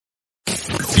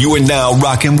You are now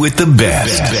rocking with the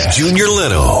best. Junior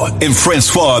Little and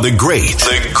Francois the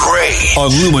Great. On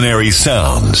Luminary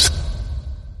Sounds.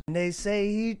 They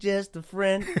say he's just a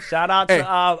friend. Shout out to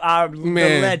our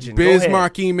man, the legend. Biz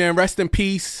Markie, man. Rest in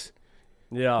peace.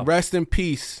 Yeah. Rest in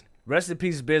peace. Rest in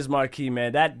peace, Biz Markie,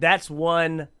 man. That's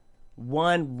one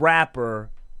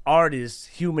rapper, artist,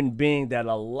 human being that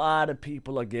a lot of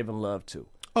people are giving love to.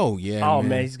 Oh, yeah, Oh,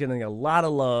 man, he's getting a lot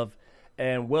of love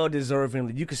and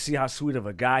well-deservingly. You can see how sweet of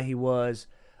a guy he was,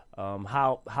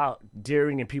 how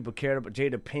daring and people cared about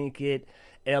Jada Pinkett,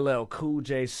 LL Cool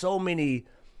J. So many,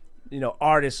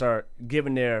 artists are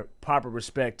giving their proper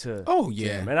respect to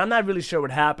him. And I'm not really sure what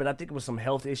happened. I think it was some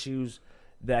health issues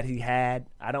that he had.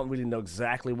 I don't really know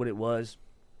exactly what it was.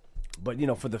 But,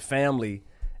 for the family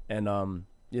and,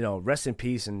 rest in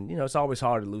peace. And, it's always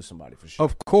hard to lose somebody for sure.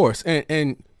 Of course. And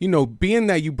being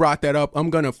that you brought that up, I'm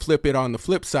going to flip it on the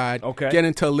flip side. Okay. Get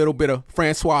into a little bit of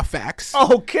Francois facts.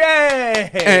 Okay.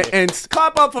 And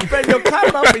clap up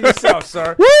for yourself,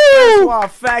 sir. Woo! Francois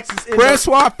facts is in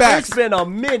Francois facts. It's been a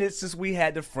minute since we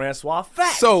had the Francois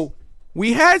facts. So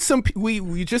we had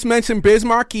we just mentioned Biz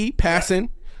Markie passing.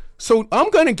 So I'm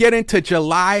going to get into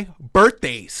July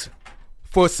birthdays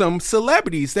for some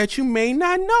celebrities that you may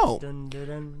not know. Dun, dun,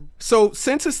 dun. So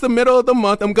since it's the middle of the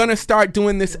month, I'm going to start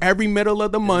doing this every middle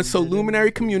of the month. So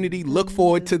Luminary community, look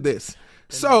forward to this.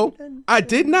 So I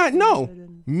did not know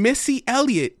Missy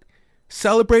Elliott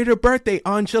celebrated her birthday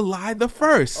on July the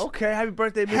 1st. Okay, happy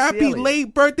birthday, Missy Happy Elliott.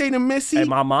 late birthday to Missy. Hey,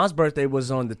 my mom's birthday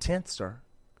was on the 10th, sir.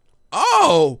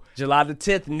 Oh. July the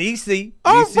 10th, Niecy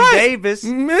Right. Davis.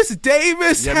 Miss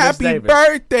Davis, Yeah, happy Miss Davis.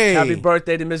 birthday. Happy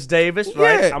birthday to Miss Davis,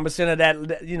 right? Yeah. I'm gonna send her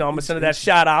that,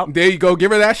 shout out. There you go.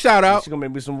 Give her that shout out. She's gonna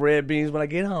make me some red beans when I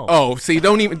get home. Oh, see,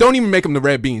 don't even make them the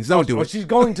red beans. Don't do Well, it. she's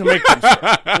going to make them.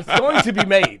 Sir. It's going to be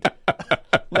made.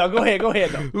 No, go ahead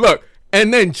though. Look,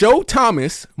 and then Joe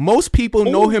Thomas, most people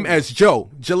know him as Joe.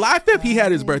 July 5th, he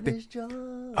had his birthday.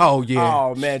 Oh, yeah.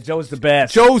 Oh man, Joe's the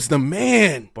best. Joe's the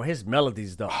man. Boy, his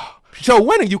melodies though. Joe,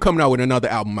 when are you coming out with another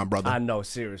album, my brother? I know,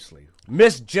 seriously.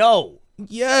 Miss Joe.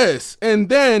 Yes. And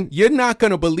then, you're not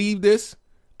going to believe this.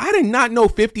 I did not know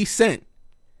 50 Cent,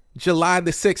 July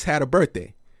the 6th, had a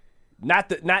birthday.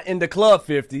 Not in the club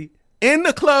 50. In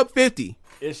the club 50.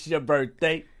 It's your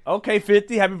birthday. Okay,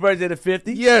 50. Happy birthday to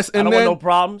 50. Yes, and I don't then- want no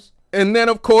problems. And then,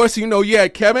 of course, you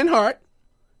had Kevin Hart.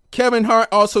 Kevin Hart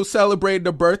also celebrated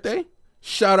a birthday.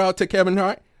 Shout out to Kevin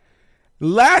Hart.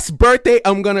 Last birthday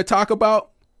I'm going to talk about,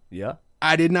 Yeah.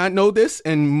 I did not know this,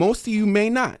 and most of you may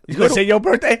not. You gonna say your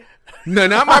birthday? No,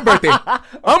 not my birthday.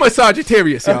 I'm a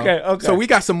Sagittarius, y'all. Okay. So we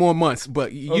got some more months,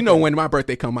 but you know when my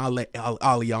birthday come, I'll let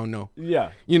all of y'all know.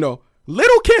 Yeah.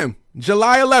 Little Kim,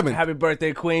 July 11th. Happy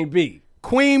birthday, Queen B.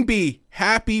 Queen B,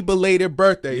 happy belated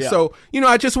birthday. Yeah. So,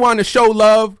 I just wanted to show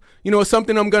love. It's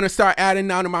something I'm going to start adding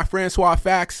now to my Francois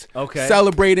facts. Okay.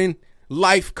 Celebrating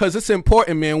life, because it's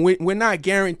important, man. We're not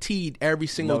guaranteed every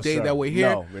single day sir. that we're here.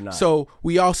 No, we're not. So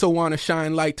we also want to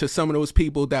shine light to some of those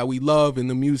people that we love in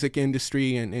the music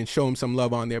industry and show them some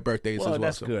love on their birthdays as well.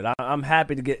 That's So good. I'm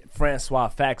happy to get Francois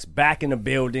Facts back in the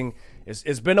building.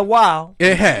 It's been a while.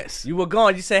 it has. You were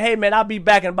gone. You said, hey, man, I'll be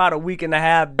back in about a week and a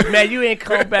half. Man, you ain't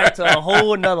come back to a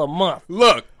whole another month.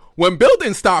 Look, when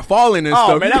buildings start falling and Oh,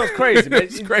 stuff. man, that was crazy, man.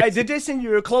 It's crazy. Hey, did they send you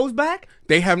your clothes back?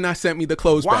 They have not sent me the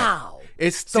clothes back. Wow.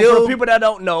 It's So still for the people that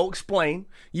don't know, explain.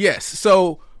 Yes.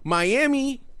 So in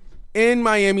Miami,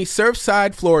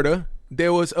 Surfside, Florida,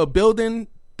 there was a building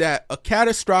a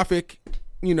catastrophic,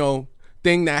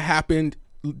 thing that happened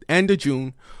end of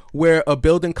June where a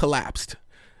building collapsed.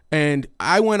 And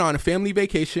I went on a family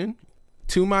vacation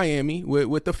to Miami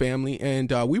with the family,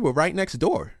 and we were right next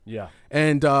door. Yeah.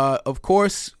 And of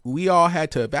course, we all had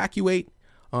to evacuate.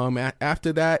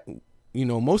 After that,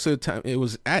 most of the time it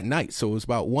was at night, so it was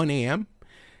about 1 a.m.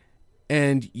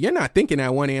 And you're not thinking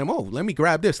at 1 a.m., oh, let me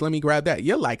grab this, let me grab that.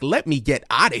 You're like, let me get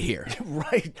out of here.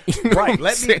 Right. know Right. what Let I'm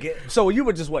me saying? get. So you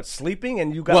were just sleeping,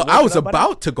 and you got. Well, I woken was up by that?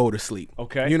 about to go to sleep.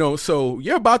 Okay. So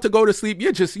you're about to go to sleep.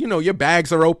 You're just, your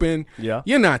bags are open. Yeah.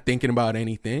 You're not thinking about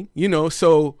anything,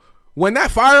 So when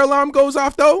that fire alarm goes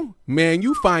off, though, man,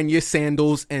 you find your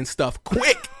sandals and stuff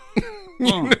quick.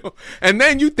 And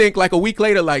then you think like a week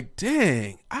later, like,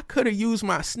 dang, I could have used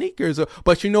my sneakers.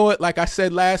 But you know what? Like I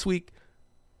said last week,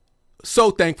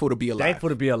 so thankful to be alive. Thankful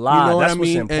to be alive. You know That's what I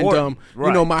mean? what's important.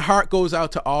 And Right. my heart goes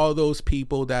out to all those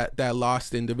people that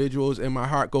lost individuals, and my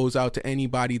heart goes out to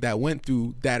anybody that went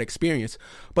through that experience.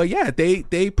 But yeah,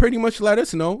 they pretty much let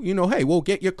us know, hey, we'll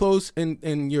get your clothes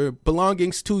and your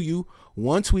belongings to you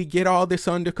once we get all this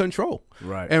under control.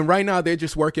 Right. And right now they're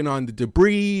just working on the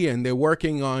debris, and they're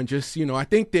working on just, I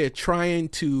think they're trying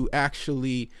to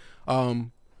actually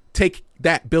take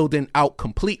that building out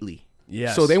completely.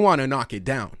 Yes. So they want to knock it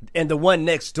down. And the one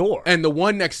next door. And the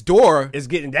one next door is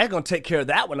getting, they're going to take care of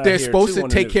that one. They're supposed to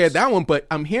take care of that one, but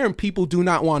I'm hearing people do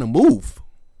not want to move.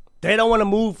 They don't want to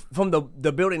move from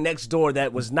the building next door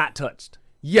that was not touched.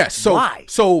 Yes. So, why?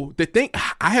 So the thing,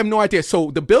 I have no idea. So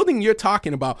the building you're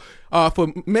talking about,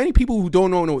 for many people who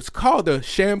don't know, it's called the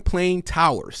Champlain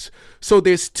Towers. So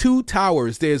there's 2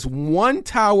 towers. There's one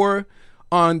tower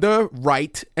on the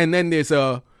right, and then there's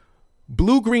a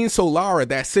blue-green Solara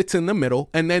that sits in the middle,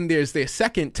 and then there's their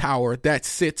second tower that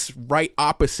sits right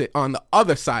opposite on the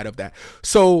other side of that.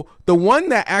 So the one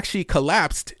that actually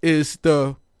collapsed is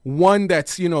the one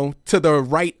that's, to the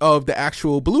right of the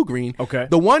actual blue-green. Okay.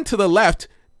 The one to the left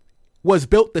was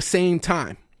built the same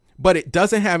time, but it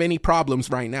doesn't have any problems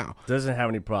right now. Doesn't have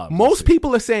any problems. Most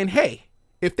people are saying, hey,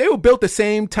 if they were built the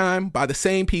same time by the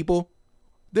same people,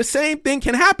 the same thing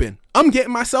can happen. I'm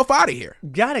getting myself out of here.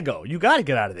 Gotta go. You gotta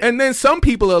get out of there. And then some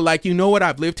people are like, you know what?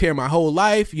 I've lived here my whole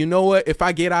life. You know what? If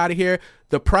I get out of here,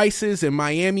 the prices in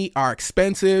Miami are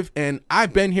expensive, and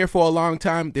I've been here for a long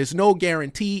time. There's no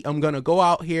guarantee I'm going to go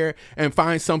out here and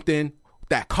find something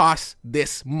that costs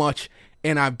this much,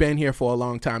 and I've been here for a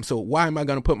long time. So why am I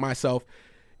going to put myself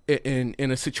in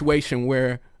a situation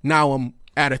where now I'm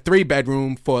at a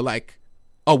 3-bedroom for like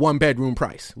a 1-bedroom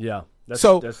price? Yeah.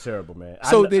 That's terrible, man.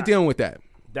 So they're dealing with that.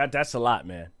 That's a lot,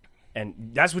 man.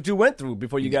 And that's what you went through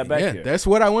before you got back here. Yeah, that's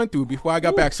what I went through before I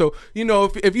got back. So,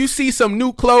 if you see some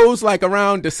new clothes like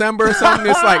around December or something,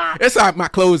 it's like my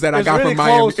clothes that I got really from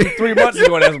Miami. Clothes 3 months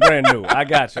ago that's brand new. I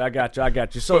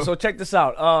got you. So check this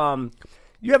out.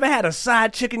 You ever had a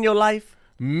side chick in your life?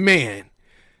 Man,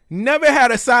 never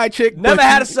had a side chick. Never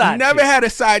had a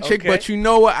side chick. Okay. But you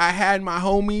know what? I had my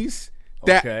homies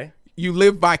that you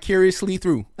live vicariously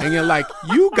through. And you're like,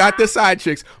 you got the side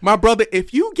chicks. My brother,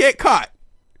 if you get caught,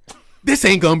 this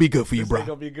ain't gonna be good for you, bro. This ain't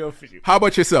gonna be good for you. How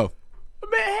about yourself?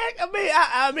 Man, heck,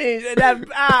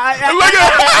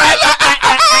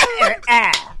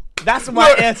 that's my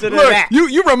answer to that.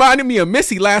 You reminded me of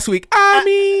Missy last week.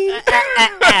 I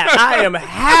am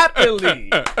happily.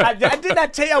 I did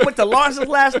not tell you I went to Larson's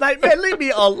last night. Man, leave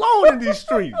me alone in these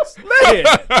streets. Man,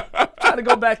 trying to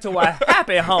go back to a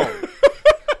happy home.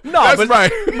 No, that's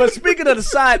right. But speaking of the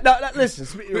side, listen.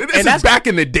 This is back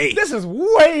in the day. This is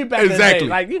way back in the day.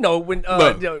 Like, when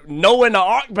Noah and the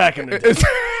Ark back in the day.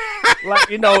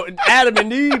 Like, Adam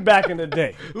and Eve back in the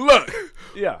day. Look.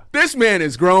 Yeah. This man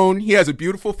is grown. He has a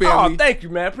beautiful family. Oh, thank you,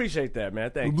 man. Appreciate that,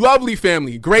 man. Thank you. Lovely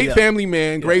family. Great family,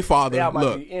 man. Great father.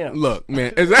 Yeah, look,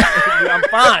 man. Is that? I'm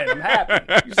fine. I'm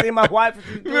happy. You see my wife?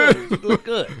 She's good. She look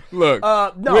good. Look,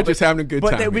 we're just having a good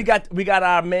time. But we got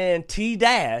our man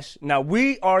T-Dash. Now,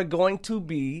 we are going to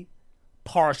be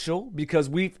partial because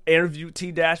we've interviewed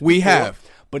T-Dash before. We have.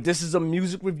 But this is a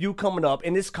music review coming up,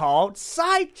 and it's called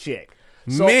Side Chick.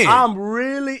 So man. I'm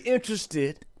really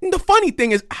interested. The funny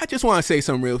thing is, I just want to say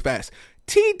something real fast.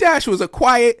 T-Dash was a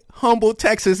quiet, humble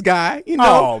Texas guy,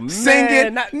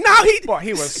 singing. Now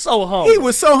he was so humble. He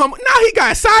was so humble. Now he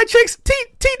got side chicks.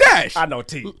 T-Dash. I know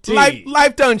T.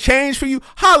 Life done changed for you.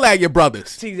 Holla at your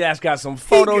brothers. T-Dash got some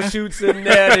photo shoots in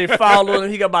there. They follow him.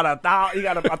 He got about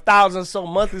 1,000 so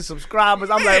monthly subscribers.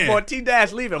 I'm like, boy,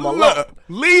 T-Dash, leave him alone. Look,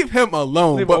 leave him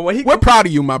alone. We're proud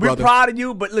of you, my brother. We're proud of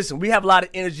you, but listen, we have a lot of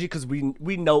energy because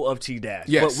we know of T-Dash.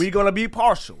 Yes. But we're going to be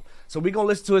partial. So we're going to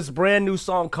listen to his brand new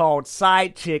song called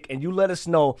Side Chick, and you let us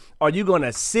know, are you going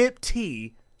to sip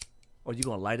tea or are you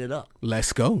going to light it up?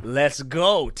 Let's go. Let's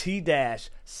go. T-Dash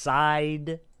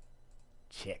Side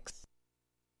Chicks.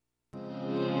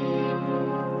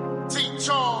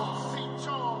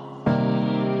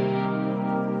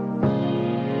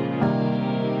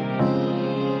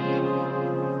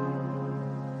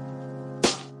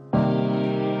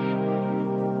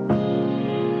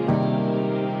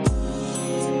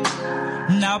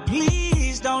 Now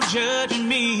please don't judge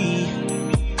me.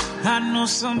 I know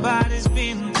somebody's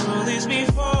been through this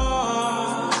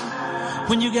before.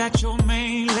 When you got your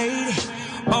main lady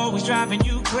always driving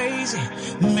you crazy,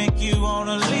 make you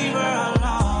wanna leave her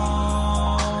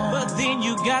alone. But then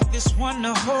you got this one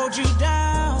to hold you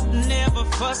down, never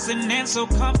fussing and so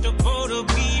comfortable to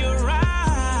be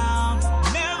around.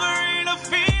 Never in the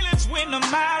feelings when I'm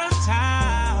out of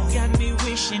town. Got me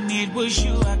wishing it was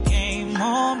you I came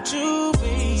home to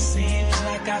be. Seems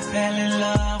like I fell in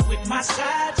love with my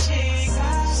side chick.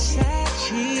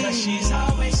 Cause she's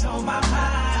always on my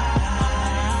mind.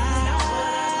 Know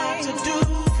what to do,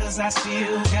 cause I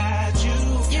still got you.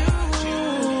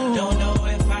 Don't know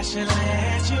if I should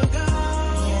let you go.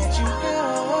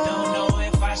 Don't know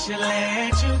if I should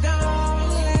let you go.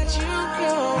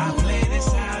 I'll play this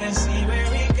out and see where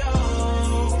we go.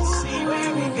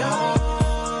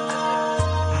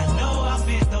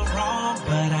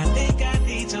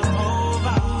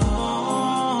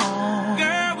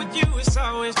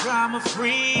 I'm a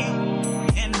free,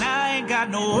 and I ain't got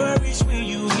no worries when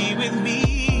you here with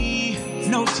me.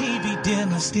 No TV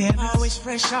dinners, always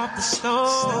fresh off the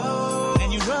stove.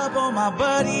 And you rub on my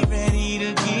body, ready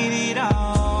to get it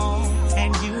on.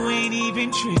 And you ain't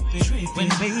even tripping when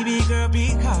baby girl be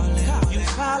calling. You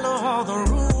follow all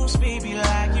the rules, baby,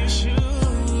 like you should.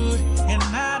 And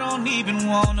I don't even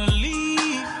wanna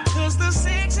leave, 'cause the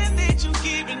sex and that you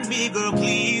giving me, girl,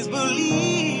 please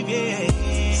believe, yeah.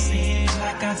 Seems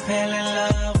like I fell in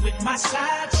love with my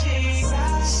side chick.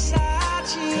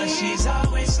 'Cause she's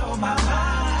always on my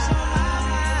mind.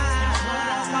 What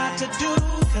I'm about to do,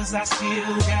 'cause I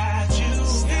still got you.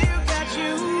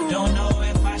 Don't know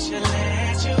if I should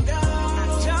let you go.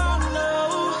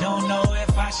 Don't know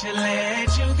if I should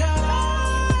let you go.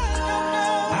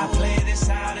 I play this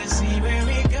out and see where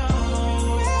we go.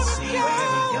 See where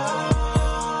we go.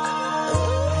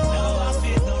 I know I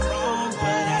did the wrong,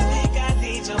 but I think I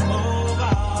need to move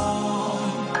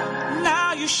on.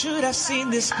 Now you should have seen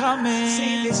this coming.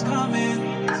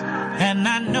 And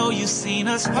I know you've seen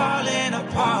us falling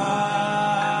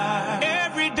apart.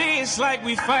 Every day it's like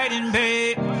we fighting,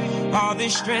 babe. All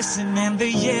this stressing and the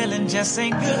yelling just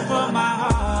ain't good for my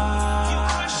heart. You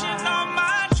question all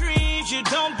my dreams, you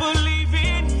don't believe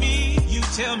in me. You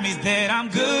tell me that I'm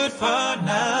good for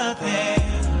nothing,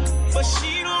 but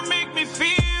she don't make me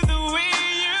feel the way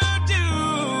you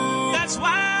do. That's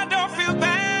why I don't feel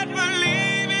bad for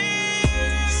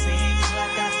leaving. Seems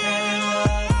like I fell in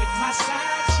love with my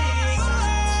side chick,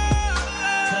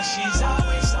 'cause she's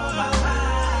always on my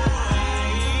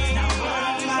mind. Now what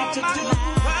I'm about to do,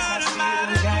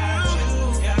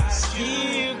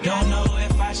 don't know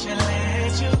if I should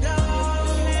let you go.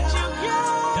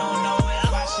 Don't know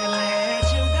if I should let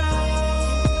you go.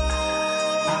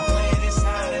 I'll play this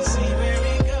out and see where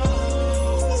we go.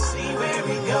 See where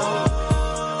we go.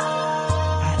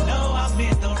 I know I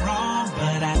meant the wrong,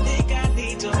 but I think I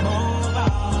need to move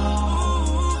on.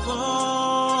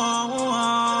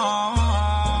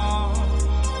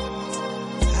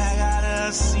 I gotta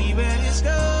see where this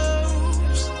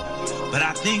goes, but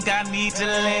I think I need to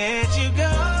let you go.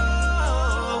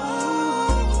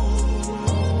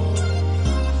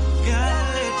 Gotta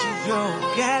let you go.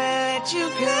 Gotta let you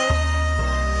go.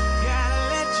 Gotta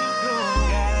let you go.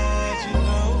 Gotta let you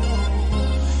go.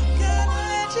 Gotta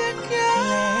let you go.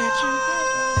 Let you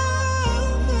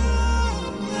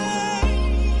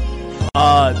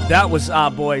go. That was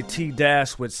our boy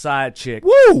T-Dash with Side Chick.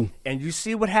 Woo! And you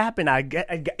see what happened? I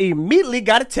immediately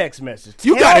got a text message.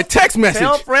 You got a text message.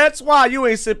 Tell Francois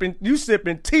you sipping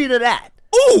tea to that.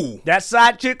 Ooh! That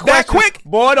Side Chick question. That quick?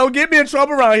 Boy, don't get me in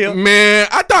trouble around here. Man,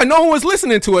 I thought no one was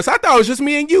listening to us. I thought it was just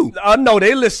me and you. No,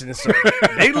 they listening, sir.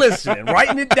 They listening,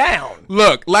 writing it down.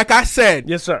 Look, like I said,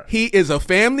 Yes, sir. he is a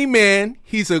family man.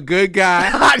 He's a good guy.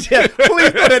 Yeah,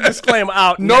 please put that disclaimer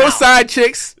out. No now. side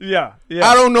chicks. Yeah.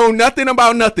 I don't know nothing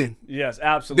about nothing. Yes,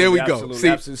 absolutely. There we go. Absolutely, See?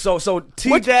 absolutely. So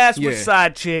T-Dash with yeah.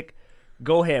 Side Chick.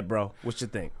 Go ahead, bro. What you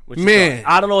think? What you Man.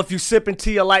 thought? I don't know if you sipping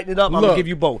tea or lighting it up. I'm Look. going to give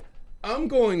you both. I'm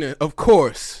going to, of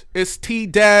course, it's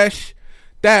T-Dash,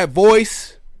 that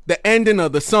voice, the ending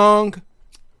of the song.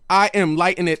 I am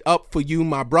lighting it up for you,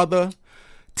 my brother.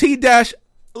 T-Dash,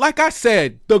 like I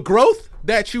said, the growth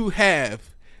that you have,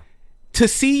 to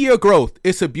see your growth,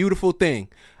 it's a beautiful thing.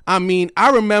 I mean, I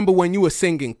remember when you were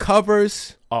singing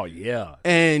covers. Oh, yeah.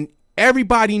 And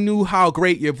everybody knew how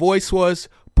great your voice was,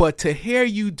 but to hear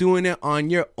you doing it on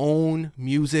your own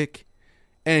music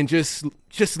and just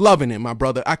loving it, my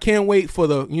brother. I can't wait for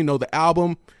the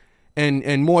album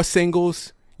and more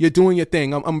singles. You're doing your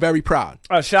thing. I'm very proud.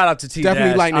 Shout out to T-Dash.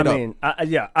 Definitely lighting it up. I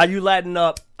mean, yeah. Are you lighting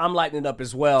up? I'm lighting it up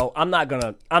as well. I'm not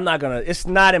gonna. It's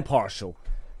not impartial.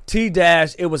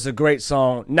 T-Dash. It was a great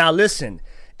song. Now listen,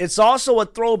 it's also a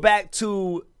throwback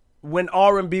to when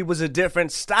R&B was a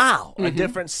different style, a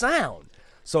different sound.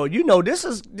 So this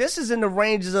is in the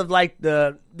ranges of like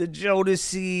the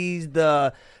Jodeci's,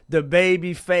 the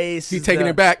Babyface. He's taking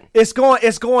it back. It's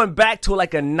going back to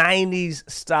like a 90s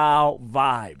style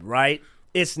vibe, right?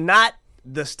 It's not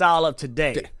the style of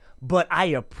today, but I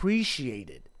appreciate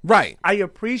it. Right. I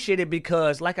appreciate it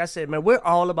because, like I said, man, we're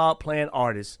all about playing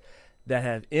artists that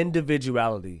have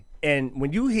individuality. And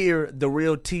when you hear the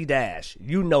real T-Dash,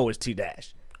 you know it's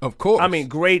T-Dash. Of course. I mean,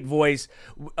 great voice.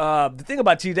 The thing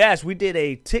about T-Dash, we did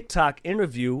a TikTok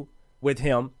interview with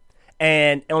him,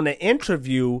 and on the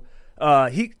interview,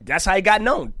 that's how he got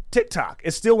known. TikTok.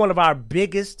 It's still one of our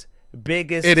biggest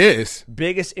It is.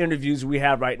 biggest interviews we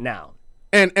have right now.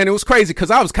 And it was crazy because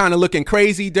I was kind of looking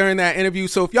crazy during that interview.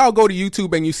 So if y'all go to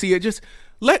YouTube and you see it, just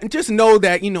know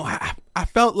that, I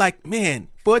felt like, man,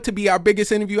 for it to be our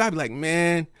biggest interview, I'd be like,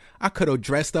 man, I could have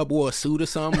dressed up, wore a suit or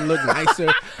something, looked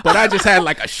nicer. But I just had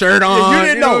like a shirt on. You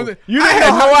didn't know. I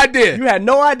had no idea. You had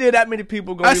no idea that many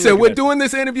people going. I said, we're doing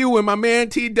this interview with my man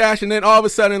T Dash, and then all of a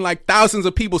sudden, like thousands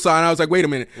of people saw it. And I was like, wait a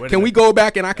minute, can we go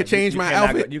back and I could change my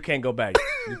outfit? You can't go back.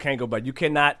 You can't go back. You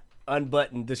cannot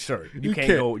unbutton the shirt. You can't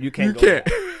go. You can't go. Back.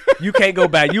 You can't go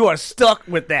back. You are stuck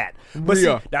with that. But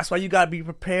see, that's why you got to be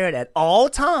prepared at all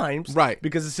times, right?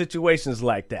 Because the situation's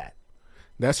like that.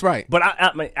 That's right. But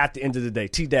I mean, at the end of the day,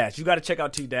 T Dash, you got to check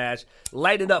out T Dash.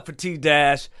 Light it up for T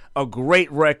Dash. A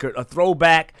great record, a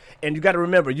throwback, and you got to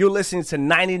remember, you're listening to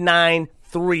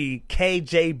 99.3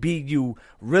 KJBU,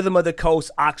 Rhythm of the Coast,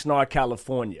 Oxnard,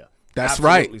 California. That's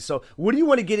Absolutely. right. So, what do you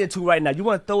want to get into right now? You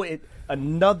want to throw it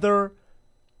another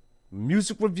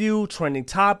music review, trending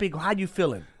topic? How you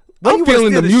feeling? I'm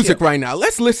feeling the music right now.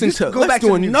 Let's do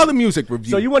another music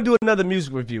review. So you want to do another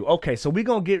music review? Okay, so we're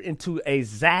going to get into a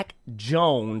Zach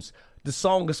Jones. The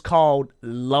song is called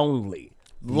Lonely.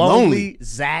 Lonely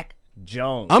Zach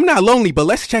Jones. I'm not lonely, but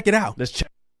let's check it out. Let's check.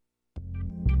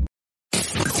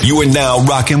 You are now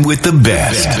rocking with the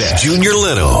best. Junior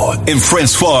Little and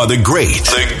Francois the Great.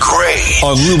 The Great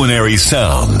on Luminary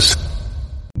Sounds.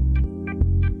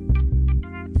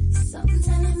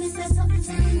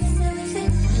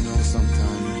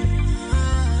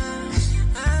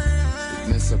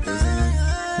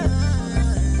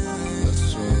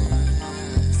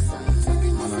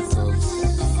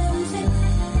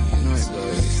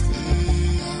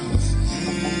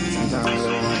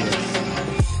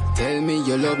 Tell me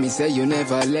you love me, say you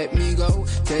never let me go.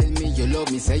 Tell me you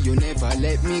love me, say you never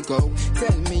let me go.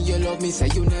 Tell me you love me, say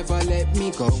you never let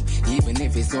me go. Even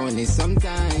if it's only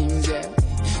sometimes, yeah.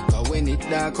 Cause when it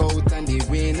dark out and the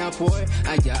rain a pour,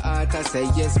 and your heart I say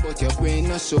yes, but your brain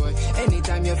not sure.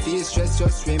 Anytime you feel stressed,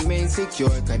 just remain secure.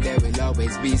 Cause there will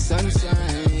always be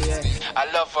sunshine, yeah. I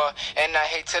love her, and I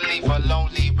hate to leave her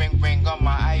lonely. Ring on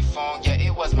my iPhone, yeah,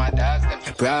 it was my dad's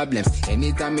problems.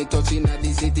 Anytime me touch in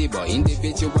the city, but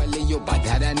individually you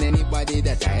better than anybody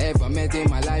that I ever met in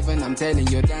my life. And I'm telling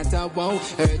you that I won't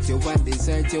hurt you and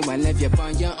desert you and leave you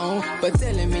on your own. But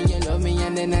telling me you love me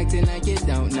and then acting like you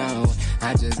don't know,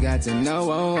 I just got to know,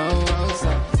 so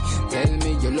tell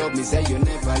me you love me, say you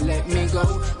never let me go.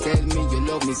 Tell me you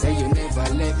love me, say you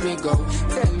never let me go.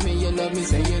 Tell me you love me,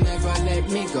 say you never let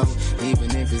me go.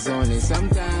 Even if it's only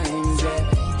sometimes,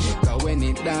 yeah. Cause when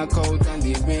it dark out and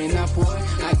the rain a pour,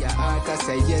 and your heart I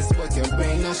say yes, but your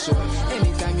brain not sure.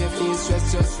 Anytime you feel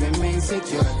stressed, just remain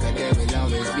secure. Cause there will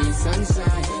always be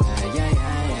sunshine.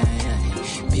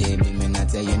 Baby, me not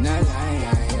tell you no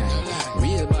lie.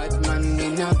 Real bad man, me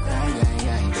not cry.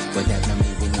 But that no me,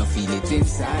 we no feel it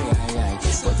inside.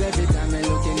 But every time I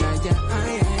looking at your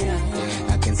eye,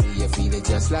 I can see you feel it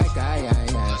just like I.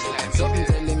 And something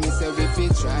telling me so if you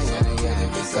try.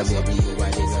 Cause baby, you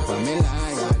are the love of me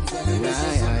life.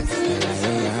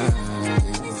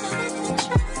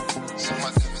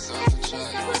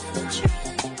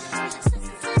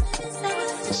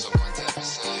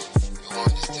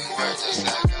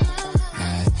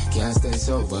 Can't stay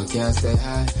sober, can't stay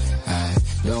high. I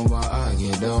don't want to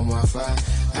argue, don't want to fight.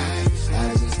 I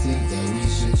just think that we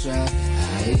should try.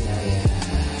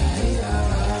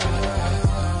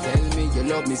 Tell me you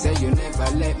love me, say you never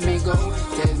let me go.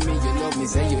 Tell me you love me,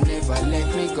 say you never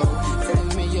let me go. Tell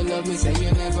me you love me, say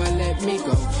you never let me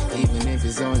go. Even if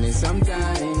it's only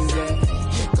sometimes, yeah.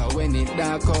 Cause when it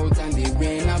dark out and the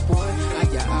rain a pour,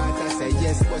 and your heart I say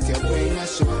yes, but your brain not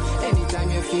sure.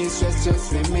 Anytime you feel stressed,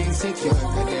 just remain secure.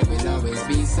 Cause there will always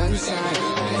be sunshine.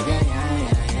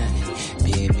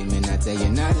 Baby, me not tell you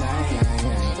not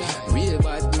lie. Real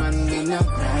bad man, we not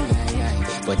cry.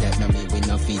 But that no me, we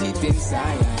no feel it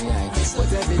inside.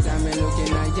 But every time I'm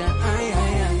looking at your eye,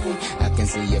 I can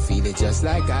see you feel it just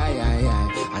like I.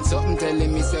 And something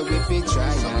telling me so if we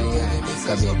try.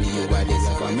 Cause baby, you are the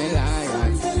love of me life.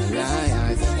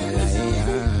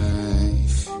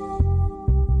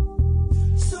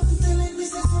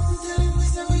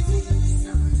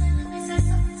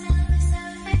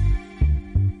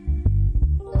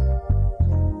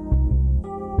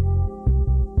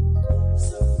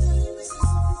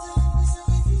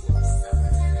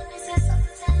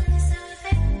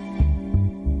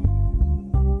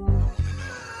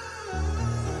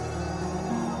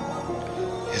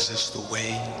 Is this the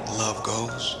way love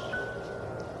goes?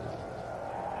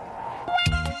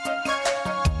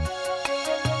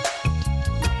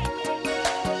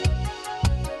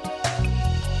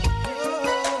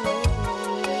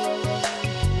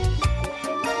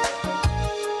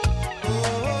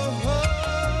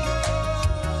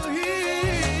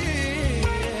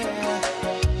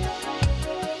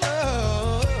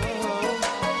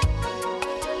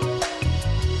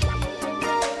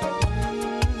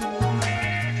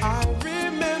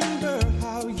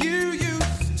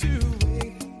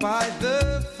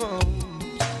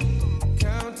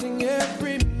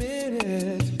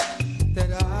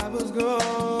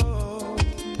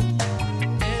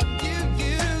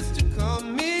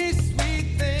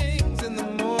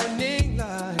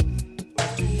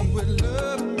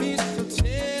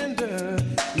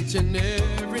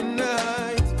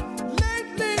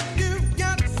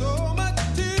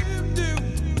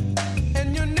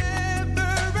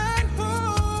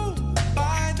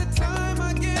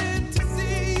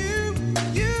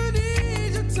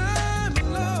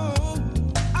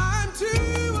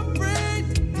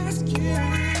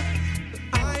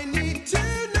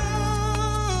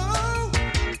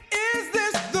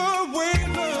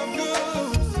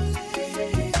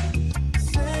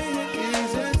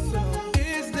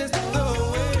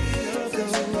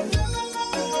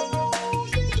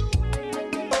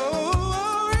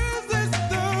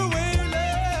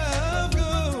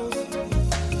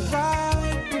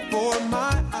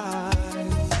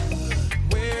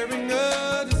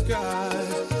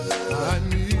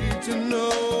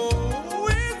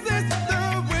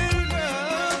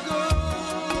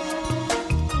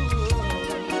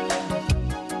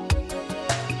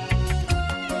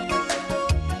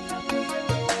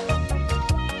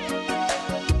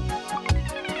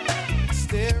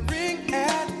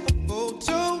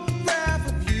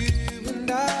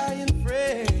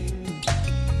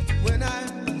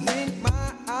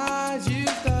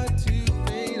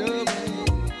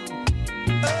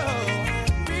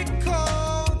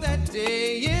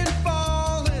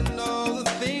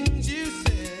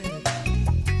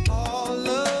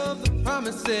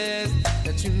 promises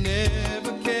that you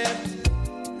never kept.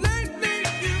 Lately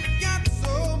you've got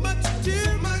so much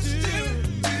too much to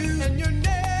do, and you're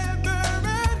never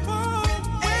at home.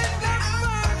 When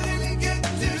I finally get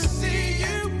to see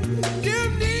you, you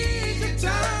need your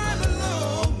time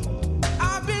alone.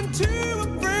 I've been too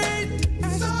afraid,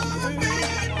 so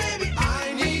afraid, baby.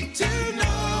 I need to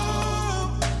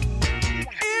know,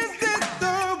 is this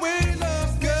the way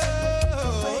love goes?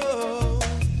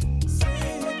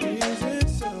 Is it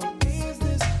so? Is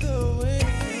this the way?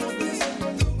 Is this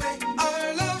the way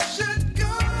our love should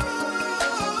go?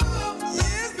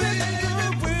 Is this the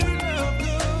way love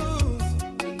goes?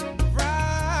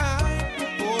 Right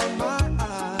before my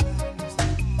eyes,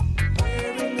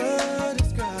 wearing a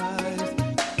disguise.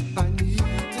 I need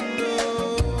to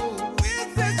know, is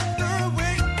this the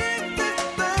way? Is this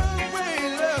the way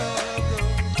love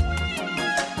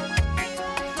goes?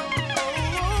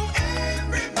 Oh,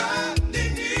 everybody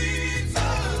needs a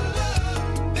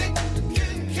love they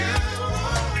can count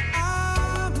on.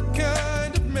 I'm the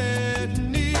kind of man who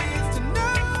needs to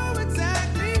know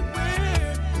exactly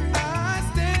where I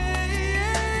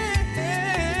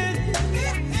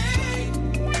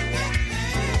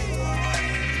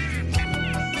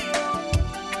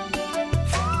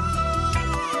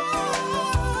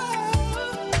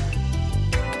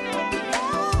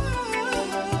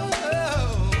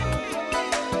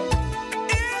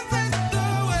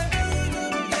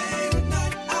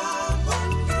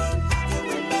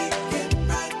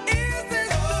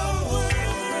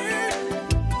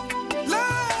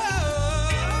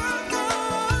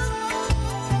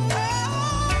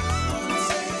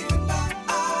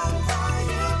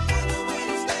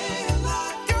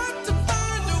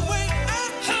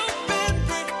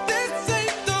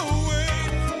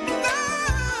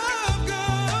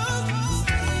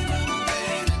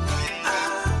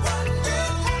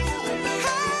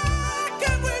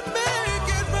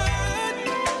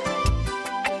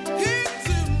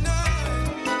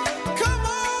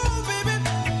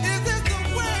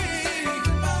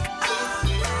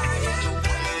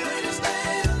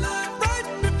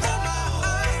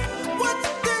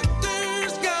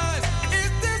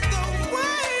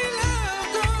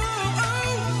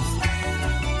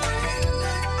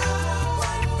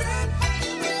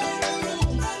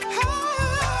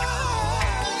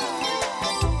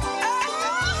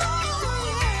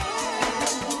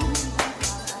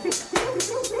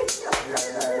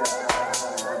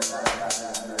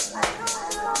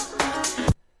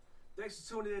Thanks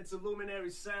for tuning in to Luminary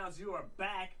Sounds. You are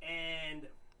back, and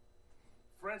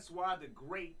Francois the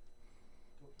Great.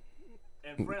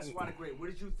 And Francois the Great, what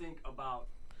did you think about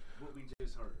what we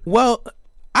just heard? Well,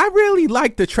 I really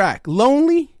like the track.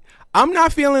 Lonely. I'm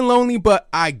not feeling lonely, but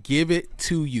I give it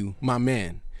to you, my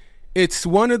man. It's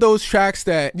one of those tracks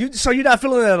that... So you're not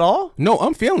feeling it at all? No,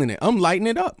 I'm feeling it. I'm lighting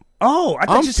it up. Oh, I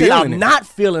thought I'm you said I'm feeling it. not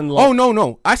feeling lonely. Oh,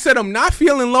 no. I said I'm not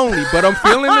feeling lonely, but I'm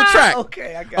feeling the track.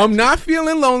 Okay, I got I'm you. not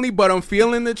feeling lonely, but I'm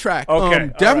feeling the track.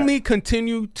 Okay, Definitely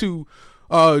continue to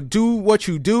do what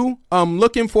you do. I'm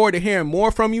looking forward to hearing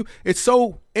more from you. It's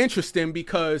so interesting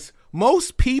because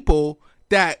most people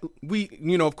that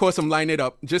of course I'm lining it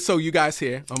up. Just so you guys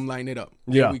hear, I'm lining it up.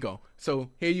 Yeah. Here we go. So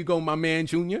here you go, my man,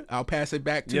 Junior. I'll pass it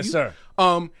back to you. Yes, sir.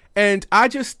 And I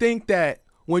just think that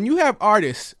when you have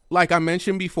artists, like I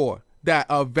mentioned before, that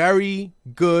are very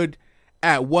good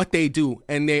at what they do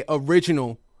and they're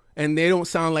original and they don't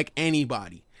sound like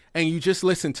anybody, and you just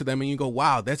listen to them and you go,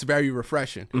 wow, that's very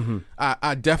refreshing. Mm-hmm.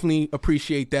 I definitely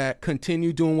appreciate that.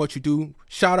 Continue doing what you do.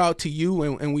 Shout out to you,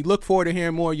 and we look forward to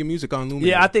hearing more of your music on Luminary.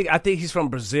 Yeah, I think he's from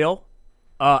Brazil.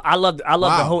 I love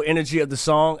the whole energy of the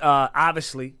song.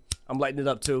 Obviously, I'm lighting it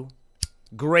up too.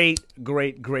 Great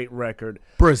record.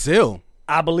 Brazil.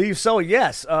 I believe so.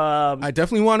 Yes. I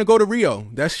definitely want to go to Rio.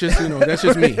 That's just that's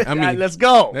just me. I mean, let's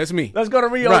go. That's me. Let's go to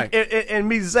Rio Right. and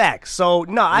meet Zach. So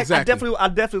no, Exactly. I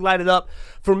definitely light it up.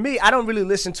 For me, I don't really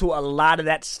listen to a lot of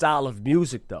that style of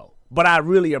music though, but I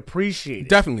really appreciate it.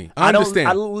 Definitely. I understand.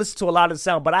 I don't listen to a lot of the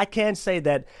sound, but I can say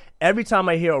that every time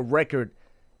I hear a record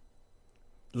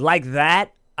like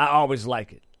that, I always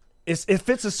like it. It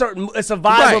fits it's a vibe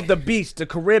Right. of the beach, the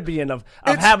Caribbean, of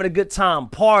having a good time,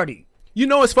 party. You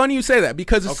know, it's funny you say that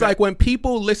because it's Okay. like when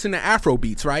people listen to Afro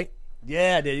beats, right?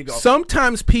 Yeah, there you go.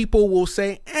 Sometimes people will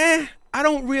say, I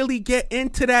don't really get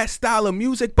into that style of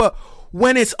music, but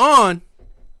when it's on,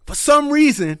 for some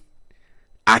reason,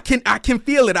 I can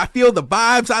feel it. I feel the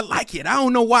vibes. I like it. I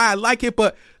don't know why I like it,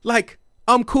 but like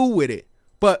I'm cool with it.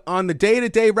 But on the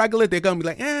day-to-day regular, they're gonna be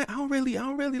like, I don't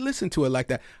really listen to it like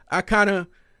that. I kind of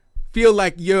feel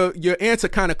like your answer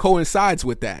kind of coincides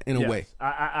with that in a Yes, way.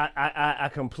 I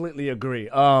completely agree.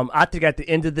 I think at the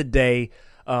end of the day,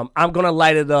 I'm Gonna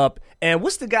Light It Up. And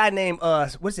what's the guy named,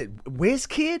 what's it,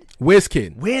 WizKid?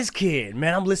 WizKid. WizKid.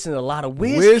 Man, I'm listening to a lot of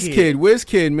WizKid.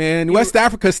 WizKid, man. West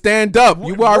Africa, stand up.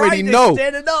 You already know.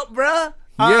 Standing up, bruh.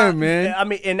 Yeah, man. I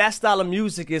mean, and that style of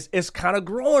music is kind of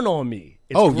growing on me.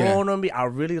 It's growing on me. I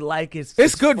really like it.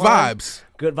 It's good fun. vibes.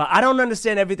 Good vibe. I don't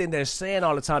understand everything they're saying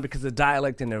all the time because of the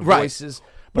dialect and their voices.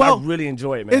 But I really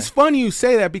enjoy it, man. It's funny you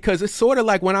say that because it's sort of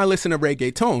like when I listen to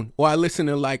reggaeton or I listen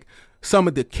to like some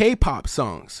of the K-pop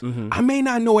songs. I may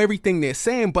not know everything they're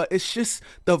saying, but it's just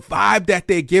the vibe that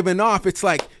they're giving off. It's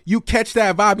like you catch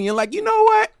that vibe and you're like, you know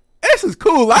what? This is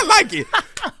cool. I like it.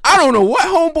 I don't know what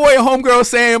homeboy or homegirl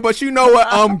saying, but you know what?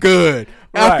 I'm good.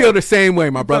 Right. I feel the same way,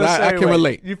 my brother. I can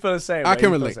relate. You feel the same way. I can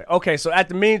relate. Okay, so at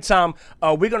the meantime,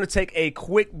 we're going to take a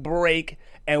quick break,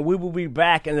 and we will be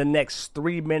back in the next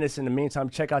 3 minutes. In the meantime,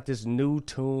 check out this new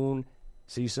tune.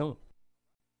 See you soon.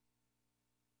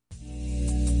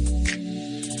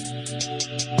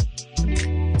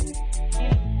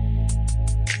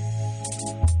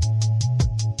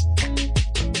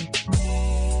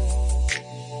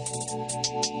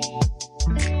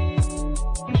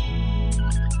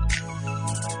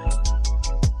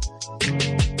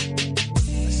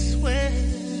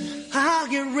 I'll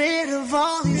get rid of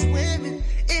all these women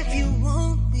if you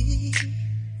want me.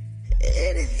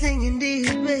 Anything you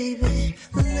need, baby,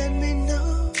 let me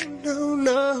know.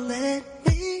 No, let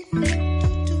me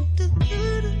know.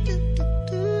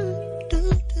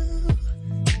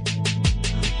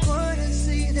 Wanna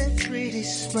see that pretty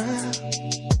smile.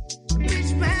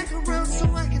 Reach back around so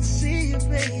I can see you,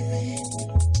 baby.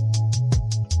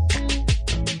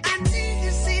 I need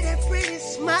to see that pretty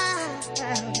smile.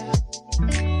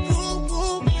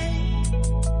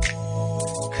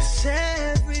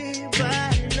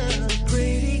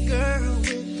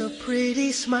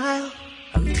 Pretty smile.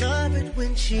 I love it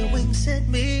when she winks at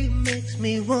me, makes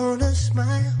me wanna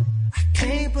smile. I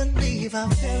can't believe I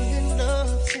fell in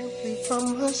love simply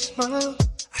from her smile.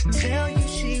 I tell you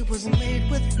she was made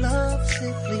with love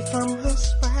simply from her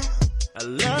smile. I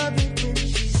love it when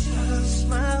she smiles. I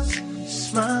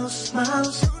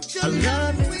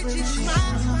love it when she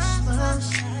smiles. I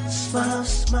love it when she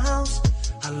smiles.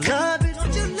 I love it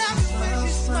when she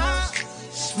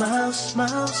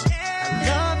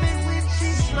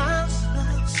smiles.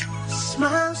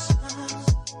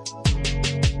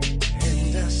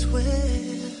 And I swear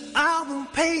I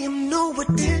won't pay him no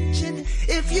attention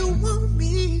if you want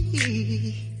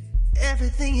me.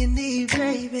 Everything you need,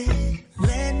 baby,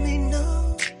 let me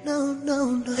know. No,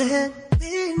 let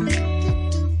me know.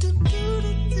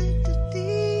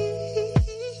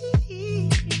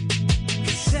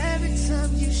 'Cause every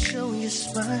time you show your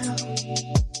smile,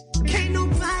 can't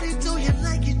nobody do you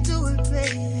like you do it,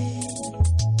 baby.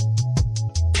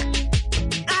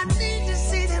 I need to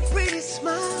see that pretty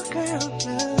smile, girl.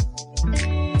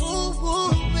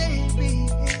 Ooh, baby.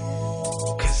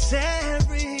 'Cause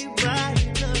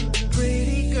everybody loves a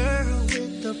pretty girl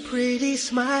with a pretty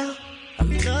smile. I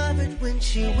love it when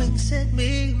she winks at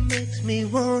me, makes me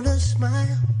wanna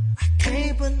smile. I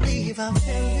can't believe I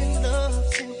fell in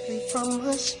love simply from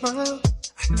her smile.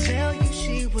 I tell you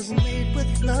she was made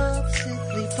with love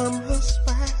simply from her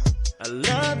smile. I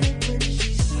love it when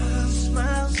she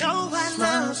smiles. Oh, I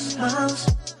love smiles.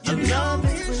 I love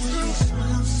it when she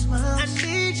smiles. I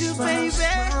need you, baby.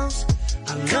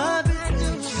 I love it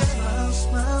when she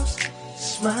smiles.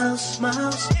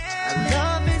 I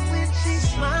love it when she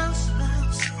smiles.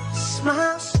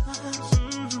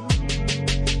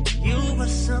 You are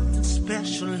something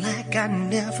special like I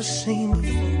never seen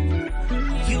before.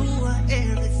 You are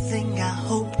everything I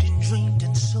hoped and dreamed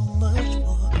and so much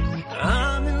more.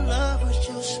 I'm in love with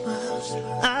your smiles.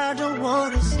 I don't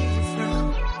want to see you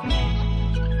frown.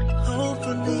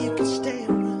 Hopefully you can stay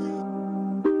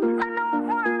around. I know I'm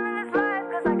falling in this life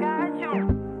 'cause I got you.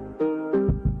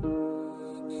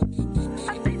 I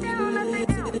stay down.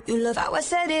 You love how I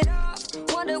set it off.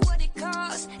 Wonder what it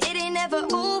costs. It ain't never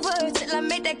over till I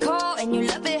make that call. And you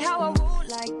love it how I roll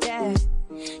like that.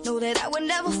 Know that I would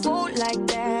never fold like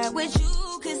that with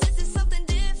you, 'cause this is something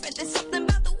different. There's something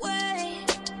about the way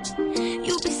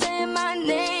you be saying my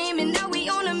name, and now we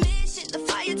on a mission. The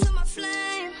fire to my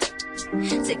flame.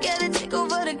 Together take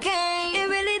over the game.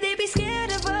 And really they be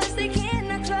scared of us. They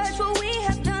cannot clutch what we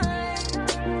have done.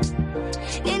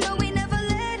 You know we never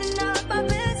letting up. My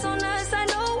bets on us. I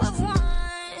know I've won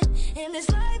in this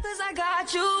life 'cause I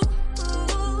got you.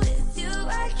 With you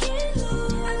I can't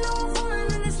lose. I know I'm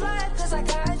falling in this life 'cause I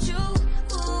got you.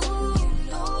 You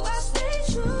know I stay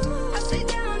true. I stay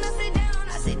down,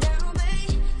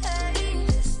 babe. Hey,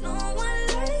 there's no one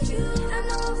like you. I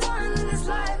know I'm falling in this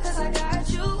life 'cause I got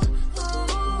you.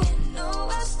 You know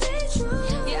I stay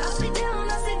true.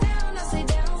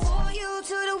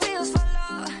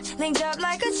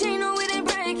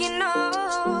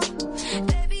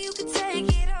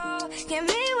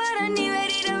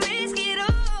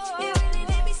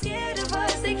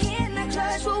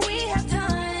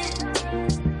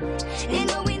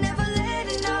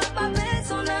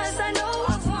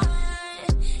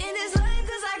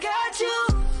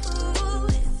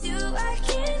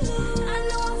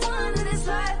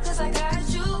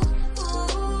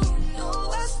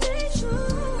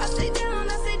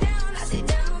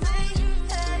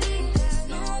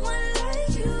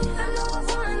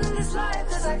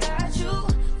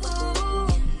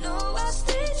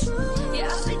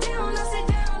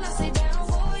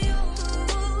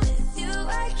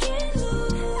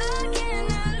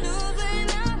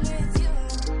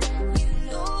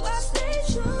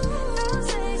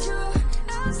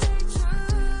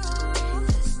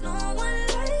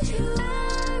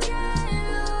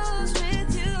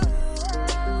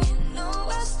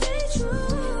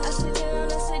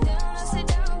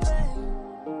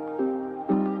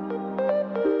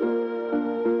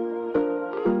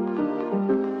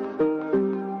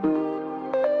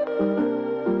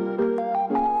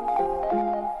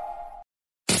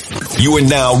 You are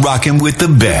now rocking with the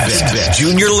best.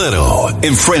 Junior Little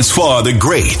and Francois the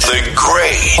Great. The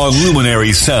Great on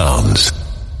Luminary Sounds.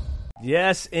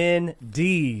 Yes,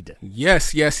 indeed.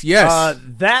 Yes.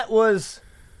 That was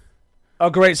a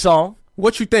great song.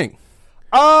 What you think?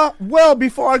 Well,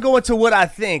 before I go into what I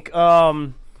think,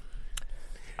 I'm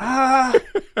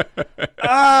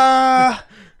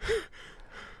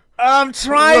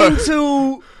trying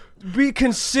to be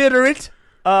considerate.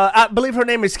 I believe her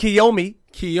name is Kiyomi.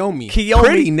 Kiyomi. Kiyomi.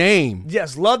 Pretty name.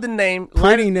 Yes, love the name.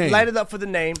 Pretty name. Light it up for the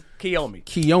name, Kiyomi.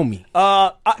 Kiyomi.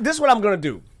 This is what I'm gonna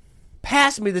do.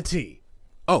 Pass me the tea.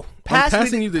 Oh, I'm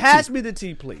passing you the tea. Pass me the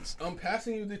tea, please. I'm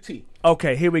passing you the tea.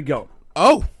 Okay, here we go.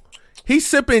 Oh, he's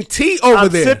sipping tea over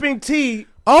there. I'm sipping tea.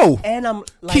 Oh, and I'm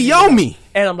lighting Kiyomi. it up.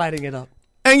 And I'm lighting it up.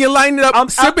 And you're lighting it up. I'm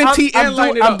sipping tea and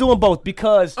lighting it up. I'm doing both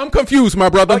because I'm confused, my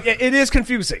brother. It is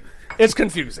confusing. It's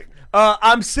confusing.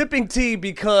 I'm sipping tea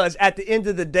because at the end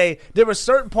of the day, there were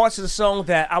certain parts of the song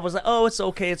that I was like, oh, it's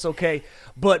okay.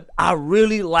 But I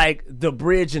really like the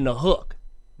bridge and the hook.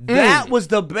 That was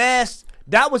the best.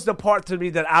 That was the part to me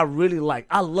that I really liked.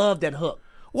 I love that hook.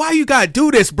 Why you gotta do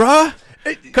this, bruh?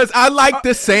 Because I like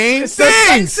the same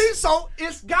things. So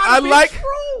it's gotta be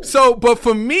true. So, but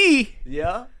for me,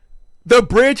 yeah, the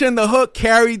bridge and the hook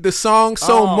carried the song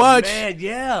so much. Man,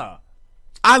 yeah.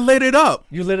 I lit it up.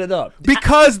 You lit it up.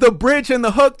 Because the bridge and the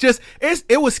hook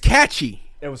it was catchy.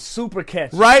 It was super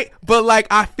catchy. Right? But like,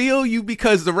 I feel you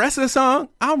because the rest of the song,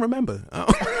 I don't remember.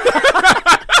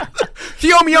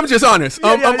 Kiyomi, I'm just honest.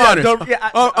 I'm honest.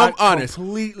 I'm honest.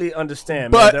 Completely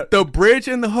understand. But man. the bridge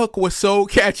and the hook was so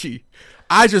catchy.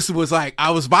 I just was like,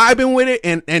 I was vibing with it,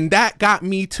 and that got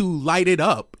me to light it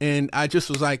up. And I just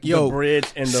was like, yo, the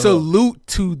bridge and the salute hook.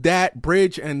 to that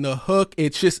bridge and the hook.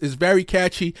 It's very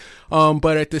catchy.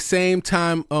 But at the same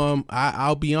time,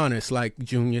 I'll be honest, like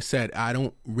Junior said, I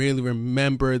don't really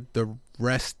remember the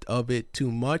rest of it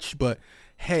too much. But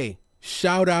hey,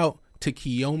 shout out to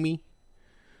Kiyomi.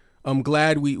 I'm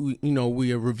glad we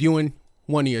are reviewing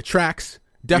one of your tracks.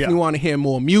 Definitely want to hear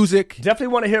more music.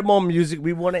 Definitely want to hear more music.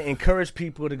 We want to encourage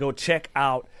people to go check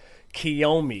out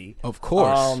Kiyomi, of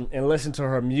course, and listen to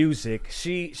her music.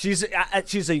 She's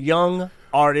a young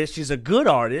artist. She's a good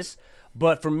artist,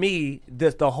 but for me,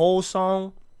 the whole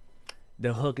song,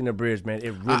 the hook and the bridge, man,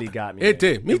 it really got me. It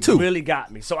did. Me too. It really got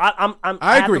me. So I agree.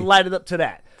 have to light it up to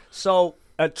that. So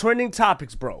trending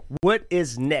topics, bro. What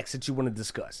is next that you want to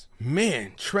discuss?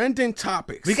 Man, trending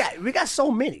topics. We got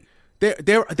so many.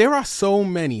 There are so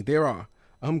many. There are.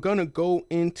 I'm gonna go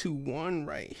into one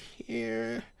right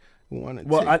here.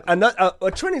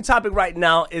 A trending topic right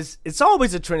now it's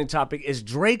always a trending topic is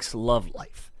Drake's love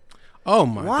life. Oh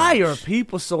my! Why are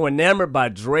people so enamored by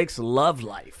Drake's love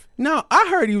life? Now I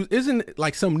heard isn't it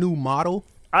like some new model?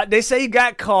 They say he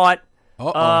got caught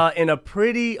on a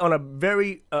pretty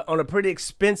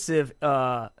expensive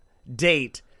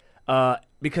date.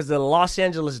 Because the Los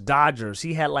Angeles Dodgers,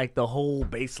 he had like the whole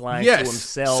baseline to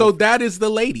himself. So that is the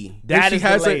lady. That is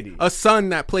the lady. A son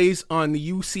that plays on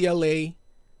the UCLA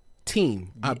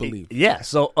team, I believe. Yeah.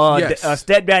 So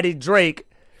stepdaddy Drake.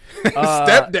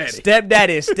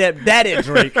 Stepdaddy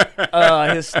Drake.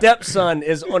 His stepson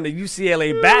is on the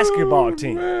UCLA basketball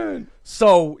team. Man.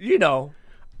 So,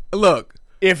 look,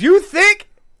 if you think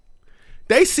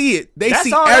they see it. That's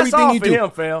see all, everything that's all you for do.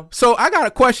 Him, fam. So I got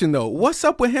a question though. What's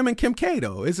up with him and Kim K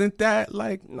though? Isn't that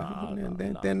like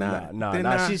they're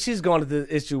not? She's going to the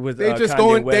issue with they just Kanye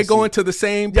going. West. They going to the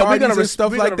same parties and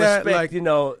stuff like that. Respect, like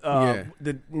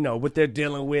what they're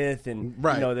dealing with, and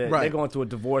they're going through a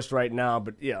divorce right now.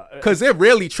 But because they're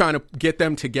really trying to get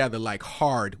them together like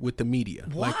hard with the media.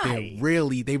 Why?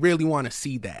 Like they really want to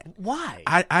see that. Why?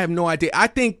 I have no idea. I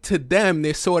think to them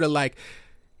they're sort of like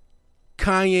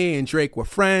Kanye and Drake were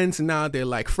friends, and now they're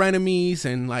like frenemies,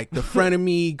 and like the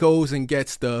frenemy goes and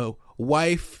gets the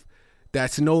wife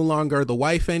that's no longer the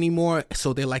wife anymore.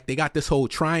 So they got this whole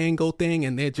triangle thing,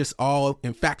 and they're just all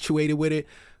infatuated with it.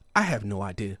 I have no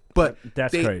idea, but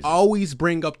that's they crazy. Always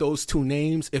bring up those two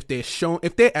names if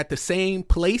they're at the same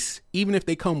place, even if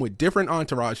they come with different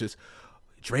entourages.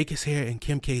 Drake is here and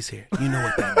Kim K's here. You know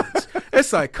what that means.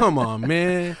 It's like, come on,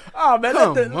 man. Oh, man.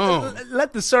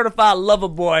 Let the certified lover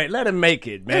boy, let him make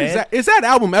it, man. Is that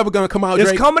album ever going to come out,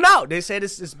 It's Drake? coming out. They said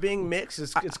it's being mixed.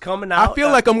 It's coming out. I feel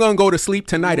like I'm going to go to sleep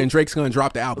tonight and Drake's going to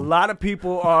drop the album. A lot of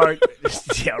people are,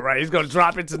 yeah, right. He's going to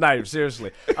drop it tonight, seriously.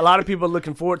 A lot of people are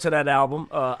looking forward to that album.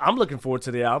 I'm looking forward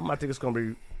to the album. I think it's going to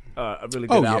be a really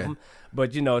good album.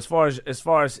 But, as far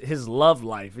as his love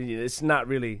life, it's not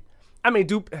really... I mean,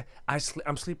 dude,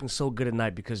 I'm sleeping so good at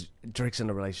night because Drake's in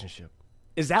a relationship.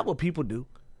 Is that what people do?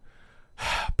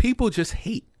 People just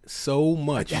hate. so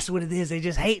much. That's what it is. They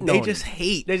just hating on They him. just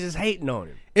hate. They just hating on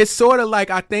him. It's sort of like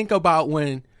I think about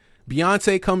when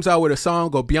Beyonce comes out with a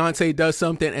song or Beyonce does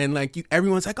something and like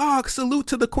everyone's like, oh, salute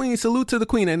to the queen.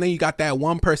 And then you got that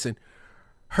one person,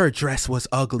 her dress was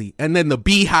ugly. And then the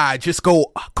Beehive just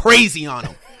go crazy on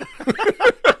them.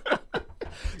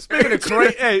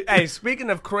 Speaking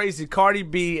of crazy, Cardi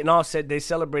B and Offset, they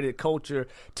celebrated Culture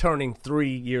turning 3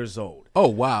 years old. Oh,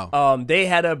 wow. They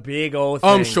had a big old thing.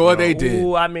 I'm sure bro. they did.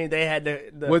 Ooh, I mean, they had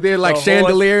the Were there like the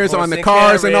chandeliers horse on the and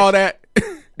cars and all carriage.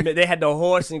 that? They had the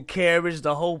horse and carriage,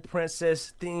 the whole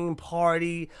princess theme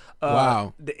party.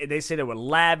 Wow. They said there were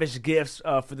lavish gifts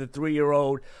for the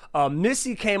 3-year-old.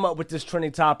 Missy came up with this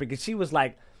trending topic, and she was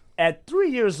like, at 3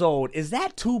 years old, is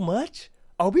that too much?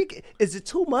 Is it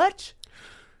too much?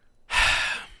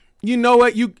 You know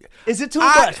what? Is it too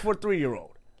much for a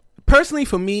 3-year-old? Personally,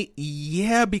 for me,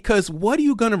 yeah, because what are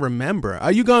you going to remember?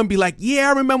 Are you going to be like, yeah,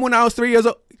 I remember when I was 3 years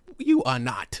old? You are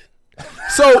not.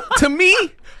 So, to me,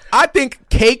 I think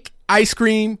cake, ice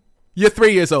cream, you're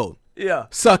 3 years old. Yeah.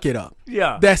 Suck it up.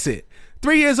 Yeah. That's it.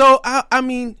 3 years old, I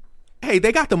mean, hey,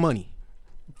 they got the money.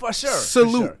 For sure.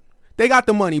 Salute. For sure. They got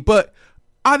the money, but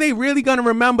are they really going to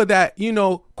remember that,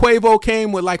 Quavo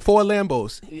came with like 4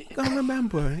 Lambos? You're going to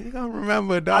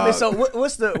remember, dog. I mean, so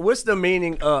what's the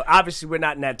meaning? Obviously, we're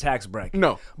not in that tax bracket.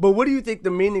 No. But what do you think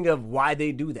the meaning of why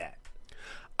they do that?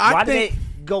 Why did they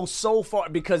go so far?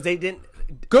 Because they didn't.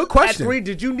 Good question. At 3,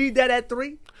 did you need that at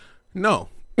 3? No.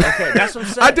 Okay, that's what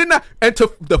I'm saying. I did not. And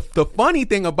the funny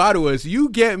thing about it was you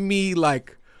get me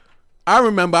like, I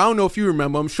remember, I don't know if you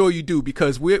remember, I'm sure you do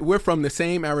because we're from the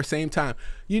same era, same time.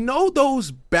 You know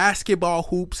those basketball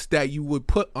hoops that you would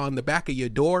put on the back of your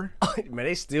door? Man,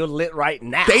 they still lit right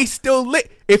now. They still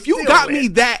lit. If you Still got lit. me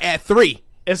that at 3,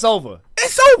 It's over.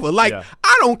 it's over. Like, Yeah.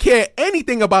 I don't care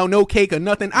anything about no cake or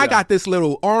nothing. I got this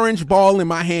little orange ball in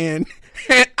my hand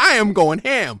and I am going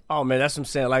ham. Oh man, that's what I'm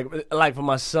saying. Like for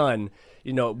my son,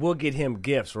 we'll get him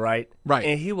gifts, right? Right.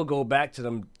 And he will go back to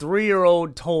them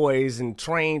 3-year-old toys and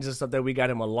trains and stuff that we got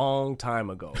him a long time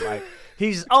ago. Like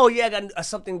he's, I got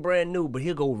something brand new, but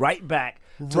he'll go right back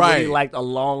to what he Right. liked a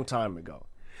long time ago.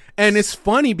 And it's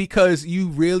funny because you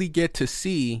really get to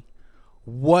see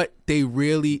what they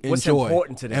really enjoy. What's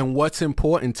important to them. And what's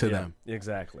important to them.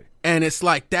 Exactly. And it's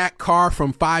like that car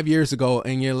from 5 years ago,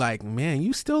 and you're like, man,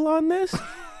 you still on this?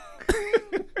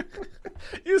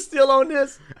 You still on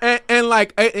this? and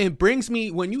like, it brings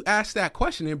me, when you ask that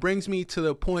question, it brings me to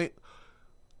the point,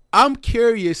 I'm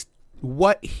curious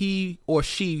what he or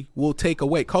she will take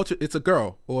away. Culture, it's a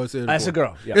girl, or is it It's a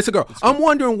girl, yeah. It's a girl. I'm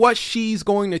wondering what she's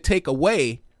going to take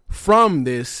away from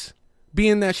this,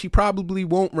 being that she probably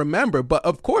won't remember. But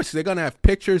of course, they're going to have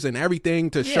pictures and everything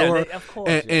to show her of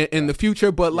course, in the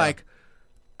future. But like,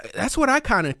 that's what I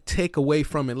kind of take away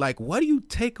from it. Like, what do you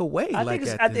take away? I think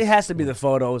it has to be the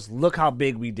photos. Look how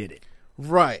big we did it.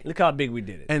 Right. Look how big we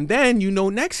did it. And then,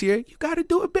 next year, you got to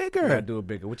do it bigger. You gotta do it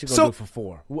bigger. What you gonna do for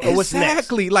 4? What's next?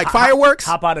 Exactly. Like fireworks?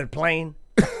 Hop out of the plane.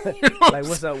 Like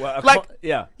what's up?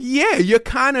 Yeah, you're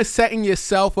kind of setting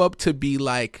yourself up to be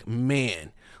like,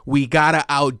 man, we gotta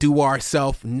outdo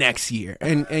ourselves next year,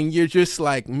 and you're just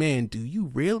like, man, do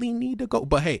you really need to go?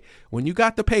 But hey, when you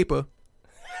got the paper,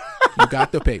 you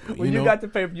got the paper. When you got the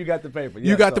paper, you got the paper.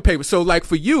 You got the paper. So like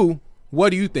for you,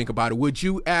 what do you think about it? Would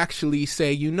you actually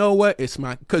say, you know what, it's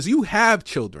my, because you have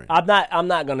children. I'm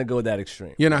not gonna go that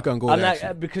extreme. You're not gonna go that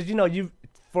extreme. Because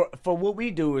for what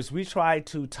we do is we try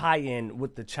to tie in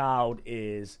what the child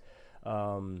is.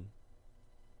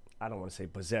 I don't want to say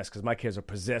possessed because my kids are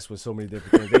possessed with so many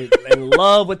different things. They in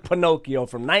love with Pinocchio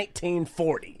from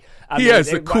 1940. He has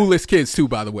the coolest kids too,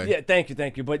 by the way. Yeah, thank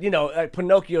you. But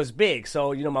Pinocchio's big,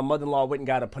 so my mother-in-law went and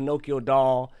got a Pinocchio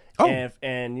doll, and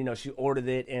she ordered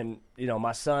it, and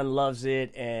my son loves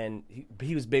it, and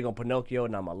he was big on Pinocchio.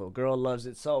 Now my little girl loves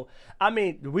it. So I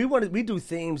mean, we do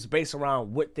themes based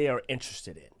around what they are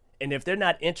interested in, and if they're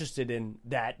not interested in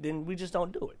that, then we just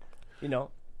don't do it.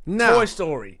 Now, Toy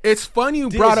Story. It's funny you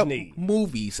brought up Disney.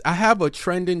 movies. I have a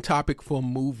trending topic for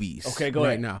movies. Okay, go right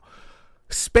ahead. now.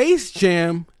 Space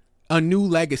Jam: A New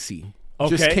Legacy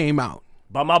just Okay. came out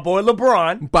By my boy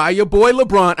LeBron. by your boy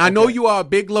LeBron. I know you are a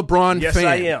big LeBron Yes, fan.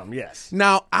 I am. Yes.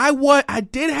 Now, I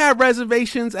did have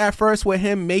reservations at first with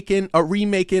him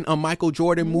remaking a Michael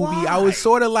Jordan movie. Why? I was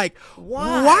sort of like,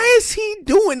 Why? why is he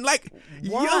doing like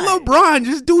Why? you're LeBron?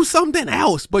 Just do something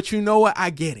else. But you know what? I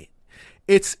get it.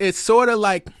 It's sort of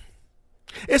like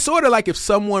if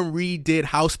someone redid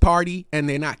House Party and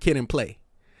they're not Kid and Play.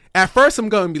 At first, I'm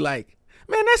gonna be like,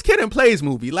 man, that's Kid and Play's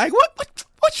movie. Like,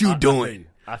 what you doing?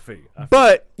 I feel you.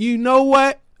 But you know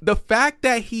what? the fact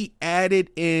that he added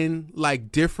in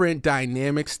like different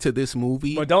dynamics to this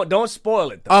movie. But don't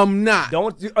spoil it. Though. I'm not.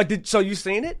 So you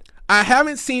seen it? I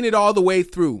haven't seen it all the way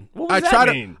through. What does that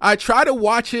mean? I try to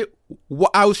watch it.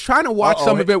 I was trying to watch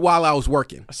some of it while I was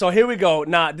working. So here we go.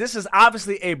 Now this is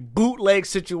obviously a bootleg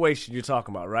situation you're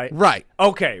talking about, right? Right.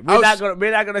 Okay. We're not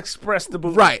gonna express the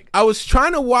bootleg. Right. I was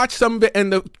trying to watch some of it,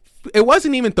 and it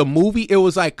wasn't even the movie. It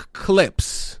was like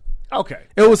clips. Okay.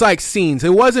 It was like scenes.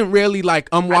 It wasn't really like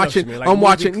I'm watching. Like I'm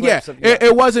watching. clips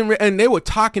It wasn't. And they were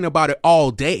talking about it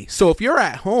all day. So if you're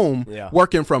at home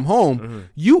working from home,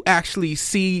 you actually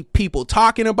see people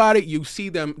talking about it. You see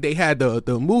them. They had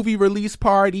the movie release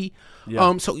party.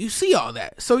 Yeah. So you see all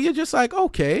that. So you're just like,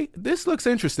 okay, this looks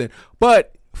interesting.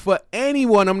 But for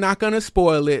anyone, I'm not gonna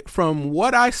spoil it. From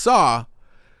what I saw,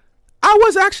 I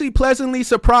was actually pleasantly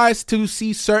surprised to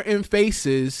see certain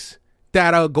faces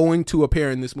that are going to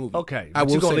appear in this movie. Okay, I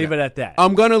will you're gonna say leave it at that.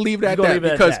 I'm gonna leave it at that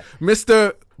because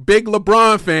Mr. Big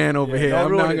LeBron fan over here.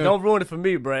 Don't ruin it for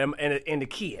me, bro, and the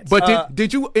kids. But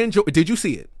did you enjoy? Did you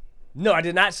see it? No, I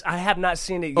did not. I have not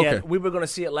seen it yet. Okay. We were gonna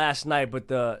see it last night, but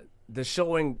the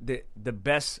showing the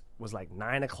best was like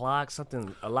 9:00,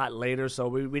 something a lot later. So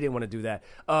we didn't want to do that.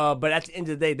 But at the end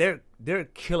of the day, they're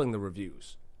killing the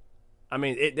reviews. I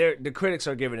mean, the critics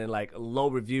are giving it like low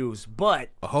reviews, but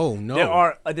oh no,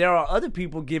 there are other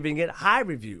people giving it high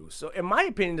reviews. So in my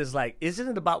opinion, it's like, isn't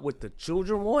it about what the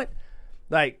children want?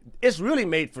 Like, it's really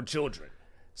made for children.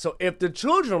 So if the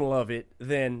children love it,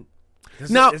 then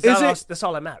that's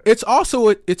all that matters. It's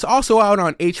also out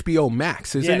on HBO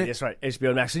Max, isn't it? Yeah, that's right,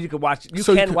 HBO Max. So you can watch. You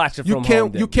can watch it from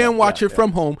home. You can watch it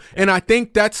from home, and I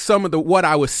think that's some of what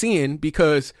I was seeing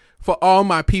because. For all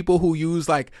my people who use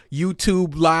like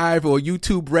YouTube Live or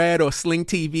YouTube Red or Sling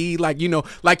TV, like, you know,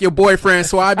 like your boyfriend.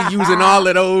 So I be using all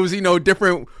of those, you know,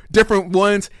 different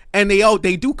ones. And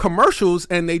they do commercials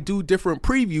and they do different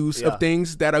previews of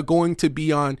things that are going to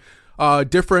be on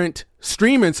different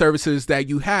streaming services that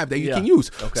you have that you can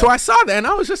use. Okay. So I saw that and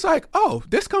I was just like, oh,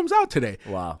 this comes out today.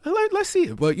 Wow. Let's see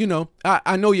it. But, you know,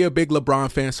 I know you're a big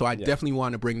LeBron fan, so I definitely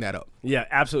want to bring that up. Yeah,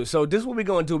 absolutely. So this is what we're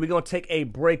going to do. We're going to take a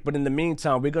break, but in the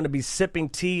meantime, we're going to be sipping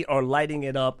tea or lighting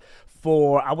it up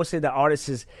for, I would say the artist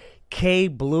is Say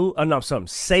Blues. I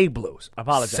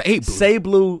apologize. Say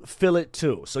Blue, Feel It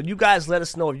Too. So you guys let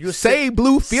us know if you're Say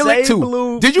Blue, Feel It Too.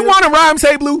 Blue, did you want to rhyme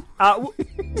Say Blue?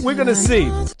 We're going to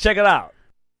see. Check it out.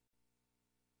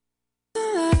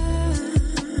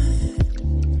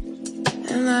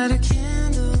 And light a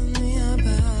candle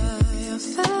nearby. I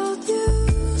felt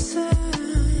you say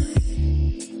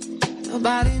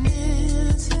nobody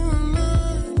near to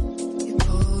mine. You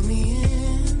pulled me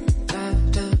in,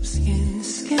 wrapped up skin to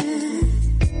skin.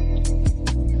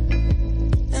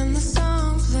 And the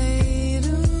song played.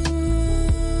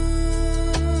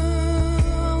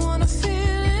 I wanna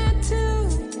feel it too.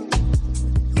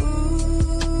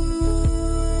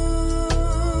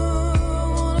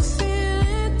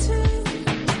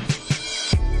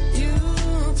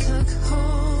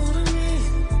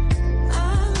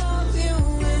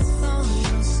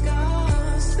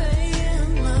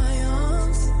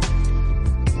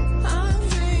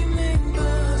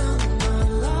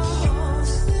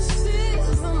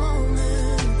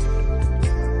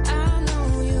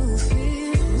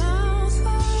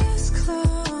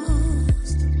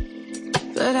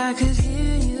 But I could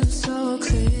hear you so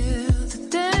clear the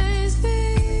days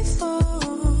before.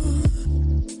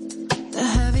 The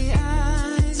heavy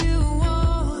eyes you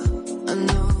wore, I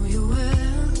know you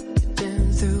well. You've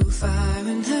been through fire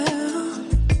and hell.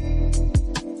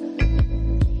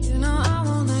 You know I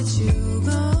won't let you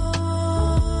go.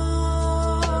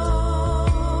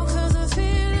 'Cause I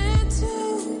feel it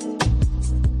too.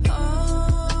 Oh,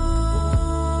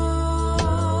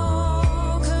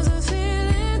 'cause I feel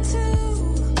it too.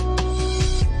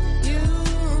 You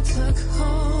took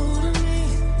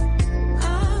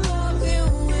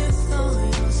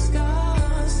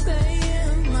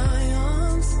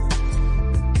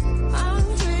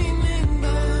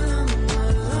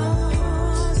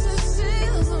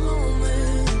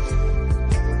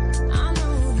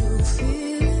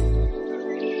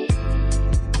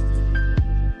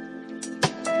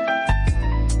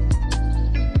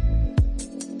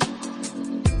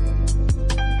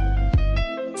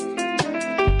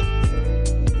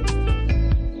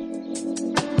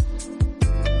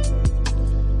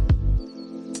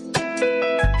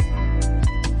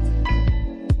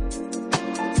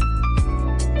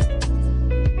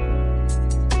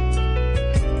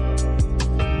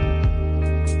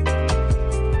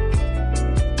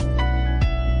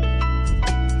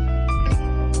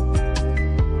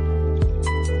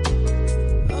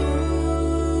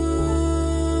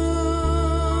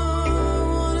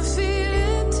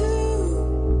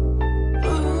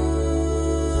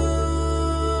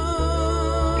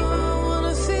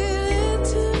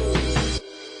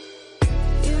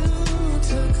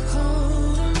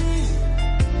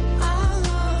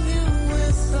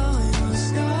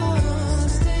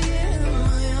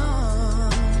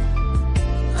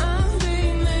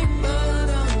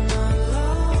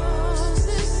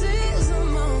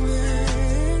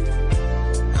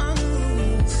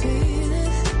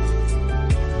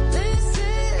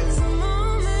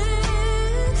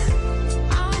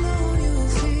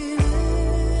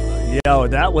Yo,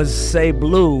 that was Say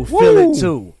Blue. Feel Woo. It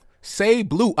Too. Say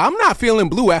Blue. I'm not feeling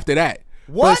blue after that.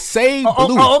 What? But Say Blue.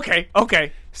 Oh,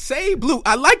 okay. Say Blue.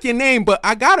 I like your name, but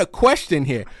I got a question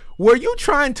here. Were you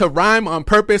trying to rhyme on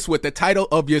purpose with the title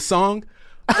of your song?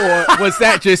 Or was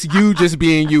that just you just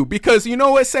being you? Because you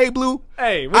know what, Say Blue?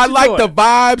 Hey, what I you like doing? the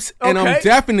vibes, and I'm Okay.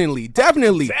 definitely.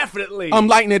 I'm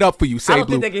lighting it up for you, Say I don't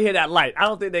Blue. think they can hear that light. I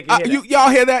don't think they can hear that. Y'all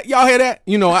hear that? Y'all hear that?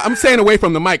 You know, I'm staying away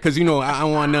from the mic because, you know, I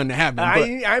don't want nothing to happen. I But,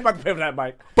 ain't about to pay for that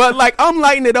mic. but like, I'm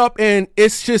lighting it up, and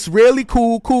it's just really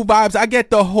cool vibes. I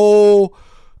get the whole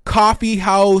coffee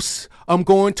house. I'm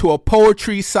going to a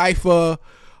poetry cipher.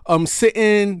 I'm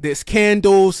sitting, there's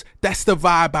candles. That's the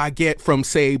vibe I get from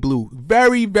Say Blue.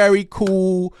 Very, very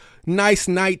cool, nice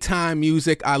nighttime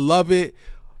music. I love it.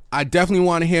 I definitely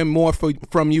want to hear more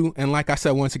from you. And like I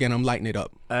said, once again, I'm lighting it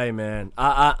up. Hey, man,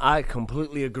 I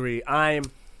completely agree. I'm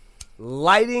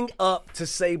lighting up to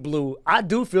Say Blue. I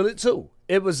do feel it, too.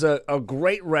 It was a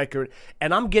great record,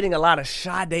 and I'm getting a lot of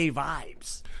Sade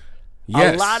vibes.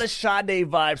 Yes. A lot of Sade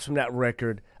vibes from that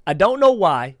record. I don't know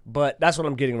why, but that's what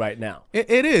I'm getting right now.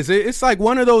 It is. It's like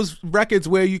one of those records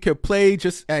where you could play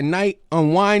just at night,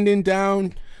 unwinding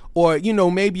down, or, you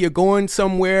know, maybe you're going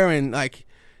somewhere and like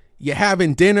you're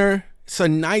having dinner. It's a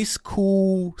nice,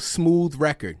 cool, smooth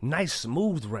record. Nice,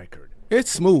 smooth record.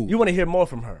 It's smooth. You want to hear more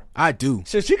from her? I do.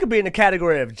 So she could be in the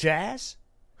category of jazz,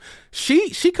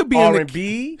 She could be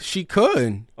R&B. She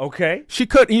could. Okay. She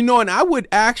could, you know, and I would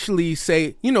actually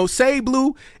say, you know, Say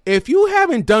Blue, if you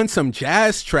haven't done some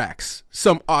jazz tracks,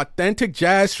 some authentic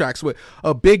jazz tracks with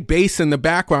a big bass in the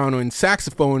background and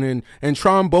saxophone and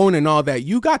trombone and all that,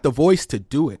 you got the voice to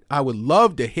do it. I would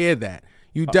love to hear that.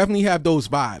 You definitely have those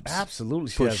vibes. Absolutely,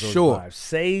 she For has those sure. vibes.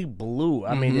 Say Blue.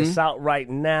 I mean, it's out right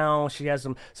now. She has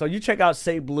some. So you check out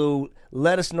Say Blue.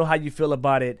 Let us know how you feel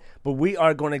about it. But we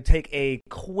are going to take a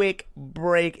quick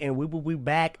break, and we will be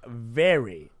back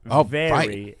very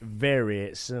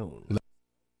soon.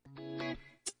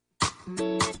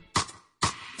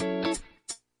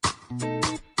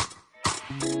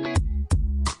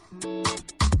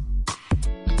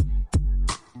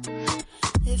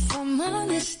 If I'm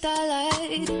honest, I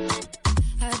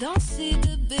don't see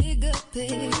the bigger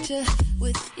picture.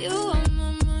 With you on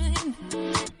my mind,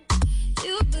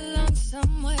 you belong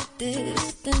somewhere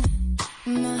distant.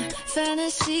 My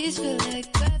fantasies feel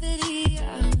like gravity.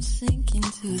 I'm sinking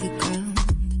to the ground,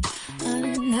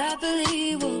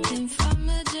 unhappily woken from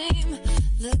a dream,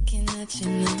 looking at you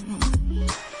now.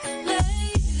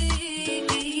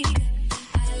 Lately,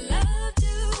 I loved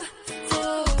you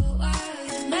for a while.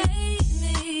 You made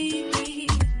me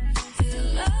feel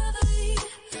lovely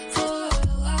for a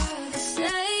while. To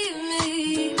save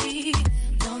me,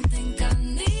 don't think I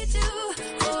need you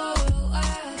for a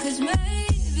while. 'Cause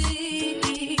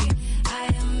maybe I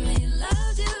only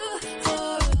loved you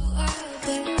for a while,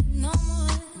 but no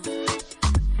more,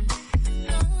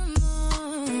 no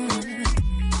more,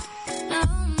 no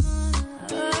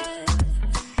more.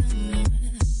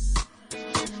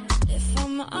 If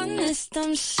I'm honest,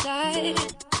 I'm shy.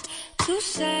 Too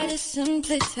shy to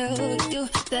simply tell you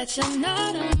that you're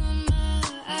not on my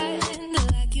mind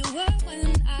like you were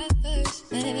when I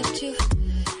first met you.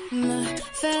 My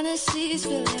fantasies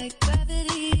feel like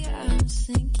gravity. I'm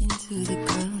sinking to the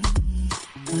ground,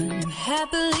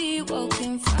 unhappily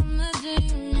woken from a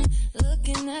dream,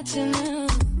 looking at you now.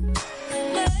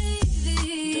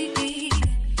 Lately,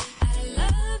 I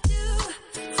loved you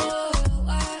for a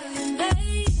while. You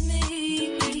made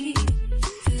me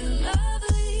feel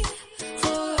lovely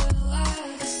for a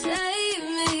while. To save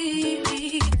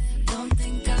me, don't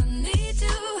think I need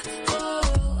you for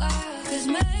a while. 'Cause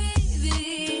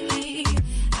maybe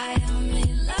I only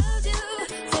loved you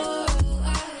for a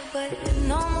while, but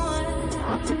no more.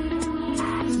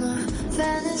 My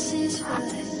fantasies feel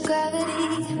like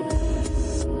gravity.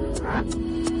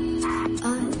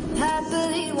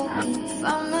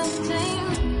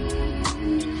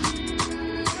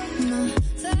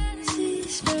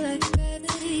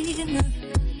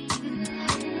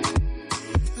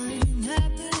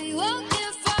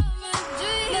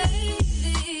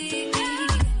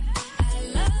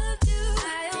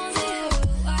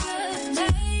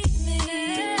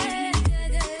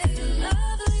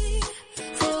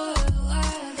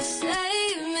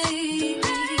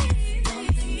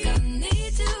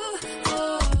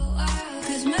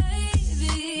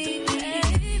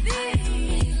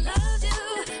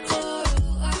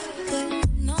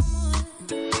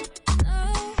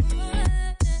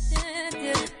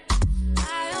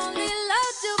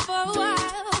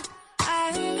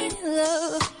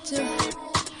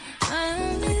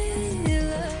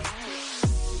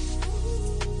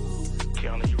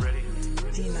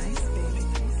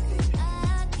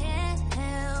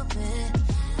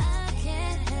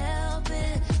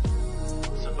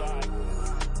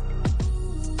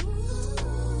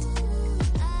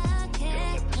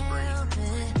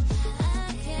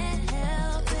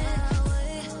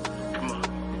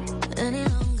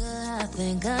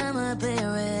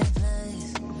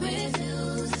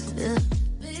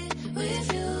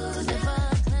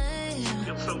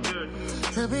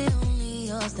 To be only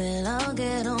yours, then I'll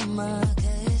get on my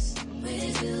case.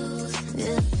 Refuse,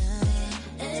 yeah.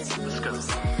 Excuse.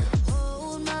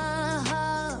 Hold my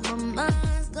heart, my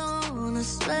mind's gone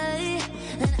astray,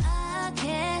 and I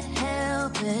can't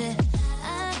help it.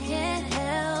 I can't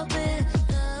help it.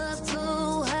 Love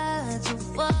too high to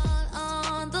fall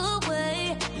on the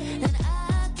way, and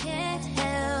I can't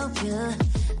help you.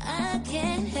 I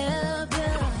can't help you.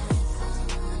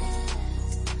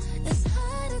 It's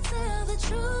hard to tell the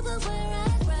truth of where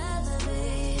I'd rather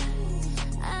be.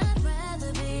 I'd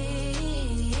rather be.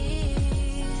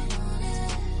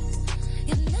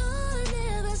 You know I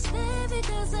never stay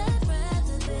because I'd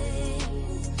rather be.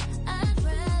 I'd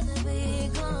rather be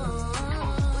gone.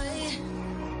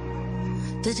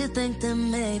 Did you think that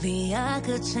maybe I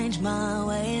could change my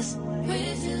ways?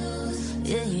 Refuse.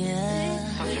 Yeah.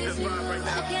 I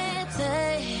can't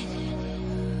take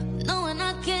knowing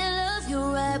I can't love you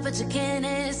right, but you can't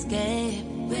escape.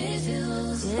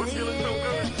 Refuse.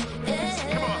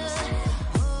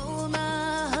 Hold my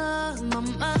heart, my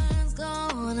mind's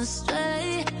gone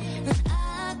astray, and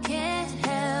I can't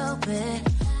help it.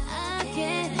 I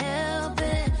can't help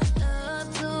it. Love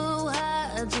too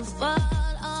high to fall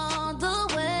on the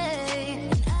way,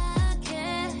 and I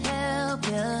can't help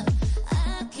you.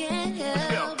 I can't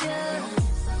help you.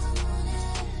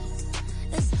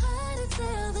 It's hard to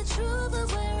tell the truth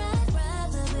of where I'd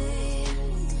rather be.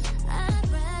 I'd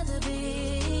rather be.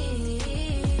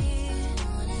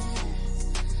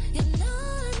 You know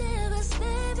I never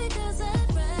stay because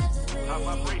I'd rather be.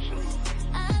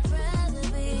 I'd rather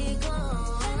be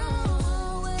gone. I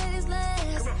always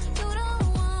last. You don't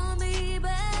want me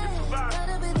back.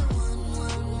 Gotta be the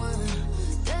one.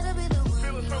 Gotta be the one.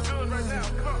 Feeling so good right now.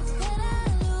 Come on. That I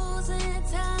lose in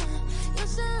time. You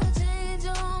should change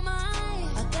your mind.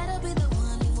 I gotta be the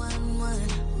one.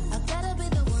 I gotta be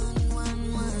the one.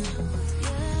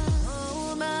 Yeah.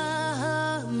 Hold my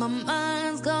heart, my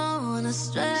mind's gone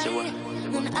astray,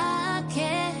 and I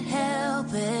can't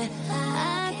help it.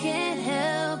 I can't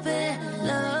help it.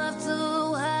 Love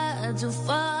too high to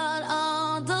fall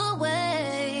on the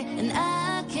way, and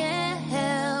I can't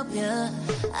help you.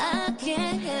 I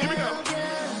can't help you.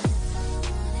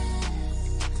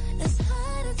 It's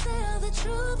hard to tell the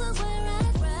truth of where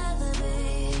I'd rather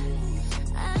be.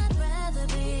 I'd rather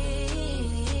be.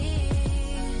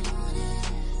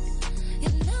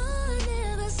 You know I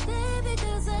never stay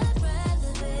because I'd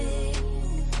rather be.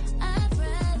 I'd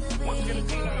rather be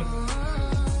gone.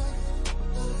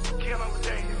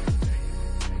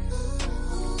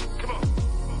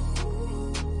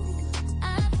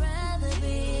 I'd rather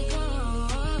be gone.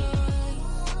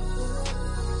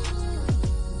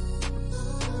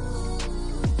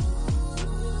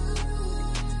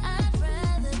 I'd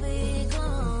rather be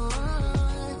gone.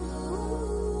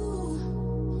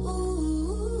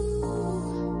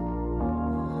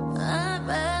 I'd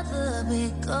rather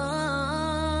be gone.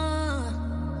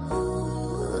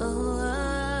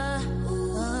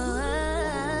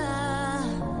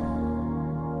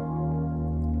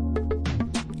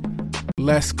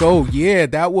 Let's go. Yeah,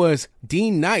 that was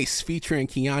Dean Nice featuring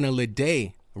Kiana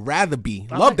Lede. Rather Be.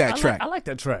 Love that track. I like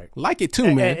that track. Like it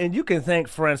too, man. And you can thank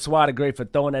Francois the Great for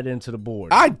throwing that into the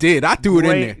board. I did. I threw it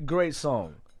in there. Great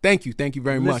song. Thank you. Thank you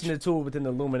very much. Listening to it within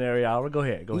the Luminary Hour. Go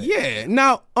ahead. Yeah.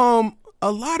 Now,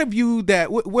 a lot of you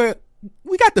that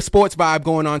we got the sports vibe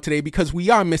going on today because we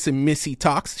are missing Missy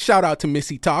Talks. Shout out to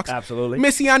Missy Talks. Absolutely.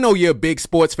 Missy, I know you're a big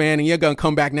sports fan and you're going to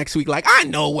come back next week like, I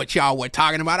know what y'all were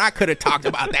talking about. I could have talked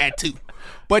about that too.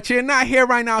 But you're not here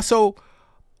right now. So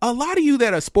a lot of you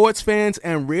that are sports fans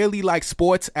and really like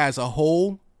sports as a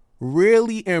whole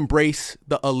really embrace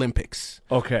the Olympics.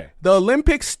 Okay. The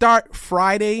Olympics start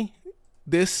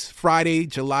this Friday,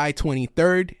 July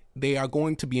 23rd. They are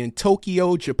going to be in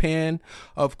Tokyo, Japan.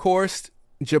 Of course,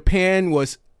 Japan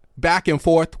was back and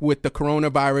forth with the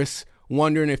coronavirus,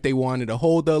 wondering if they wanted to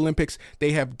hold the Olympics.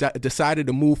 They have decided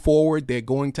to move forward. They're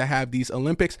going to have these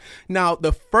Olympics. Now,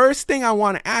 the first thing I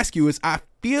want to ask you is I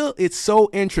feel it's so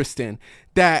interesting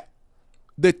that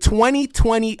the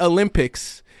 2020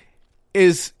 Olympics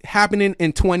is happening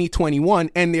in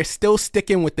 2021 and they're still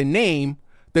sticking with the name,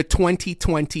 the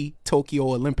 2020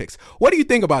 Tokyo Olympics. What do you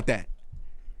think about that?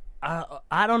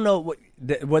 I don't know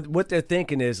what they're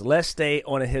thinking is let's stay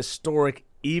on a historic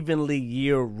evenly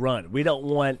year run. We don't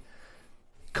want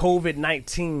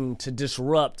COVID-19 to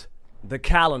disrupt the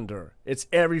calendar. It's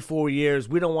every 4 years.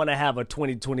 We don't want to have a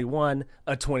 2021,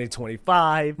 a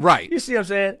 2025. Right. You see what I'm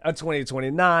saying? A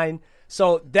 2029.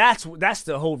 So that's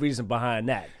the whole reason behind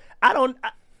that.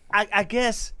 I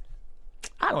guess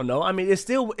I don't know. I mean,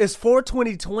 it's for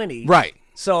 2020. Right.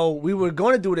 So we were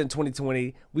going to do it in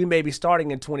 2020. We may be starting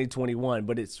in 2021,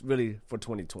 but it's really for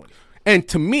 2020. And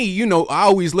to me, you know, I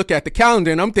always look at the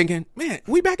calendar and I'm thinking, man,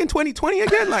 we back in 2020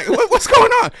 again? Like, what's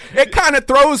going on? It kind of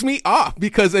throws me off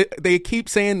because they keep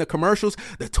saying the commercials,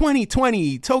 the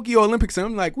 2020 Tokyo Olympics. And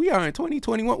I'm like, we are in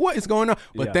 2021. What is going on?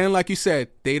 But then, like you said,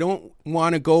 they don't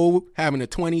want to go having a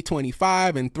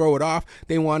 2025 and throw it off.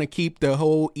 They want to keep the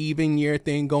whole even year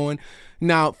thing going.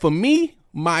 Now, for me,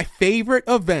 my favorite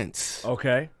events,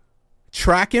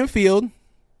 track and field.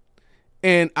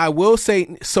 And I will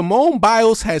say, Simone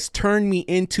Biles has turned me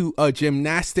into a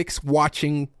gymnastics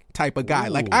watching type of guy.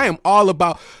 Ooh. Like, I am all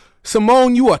about,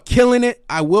 Simone, you are killing it.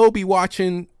 I will be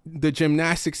watching the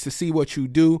gymnastics to see what you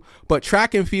do. But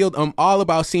track and field, I'm all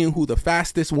about seeing who the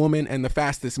fastest woman and the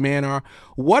fastest man are.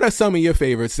 What are some of your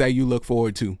favorites that you look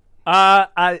forward to?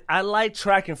 I like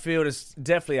track and field. It's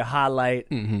definitely a highlight.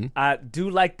 Mm-hmm. I do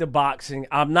like the boxing.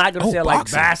 I'm not going to say I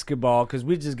like basketball because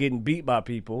we're just getting beat by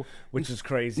people, which is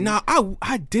crazy. Now,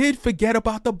 I did forget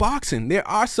about the boxing. There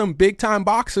are some big-time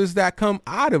boxers that come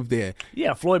out of there.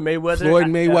 Yeah, Floyd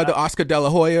Mayweather. Oscar De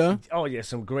La Hoya. Oh, yeah,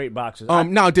 some great boxers.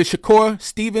 Now, did Shakur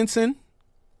Stevenson?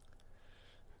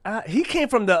 He came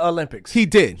from the Olympics. He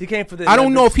did. He came for the Olympics. I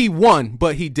don't know if he won,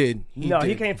 but he did.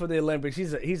 He came for the Olympics.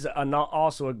 He's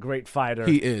also a great fighter.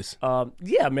 He is.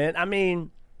 Yeah, man. I mean,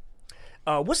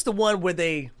 what's the one where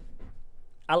they?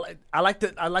 I like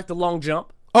the long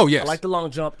jump. Oh yes, I like the long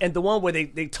jump, and the one where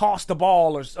they toss the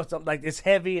ball or something like it's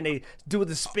heavy and they do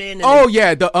the spin. And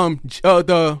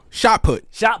the shot put,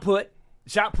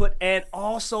 and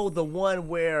also the one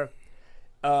where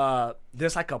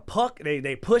there's like a puck,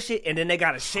 they push it and then they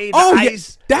gotta shave the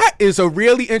ice. Yeah. That is a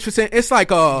really interesting. It's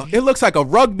like it looks like a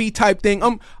rugby type thing.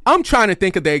 I'm trying to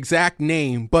think of the exact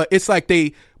name, but it's like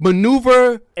they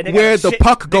maneuver where the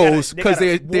puck goes because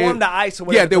they're warm the ice or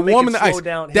whatever. Yeah, they're warming the ice.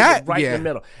 Down, in the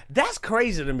middle. That's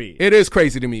crazy to me. It is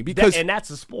crazy to me because and that's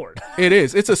a sport. It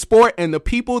is. It's a sport, and the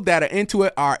people that are into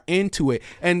it are into it.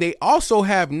 And they also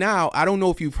have now, I don't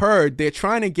know if you've heard, they're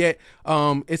trying to get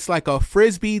it's like a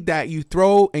frisbee that you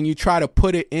throw and you try to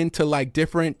put it into like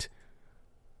different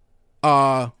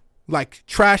like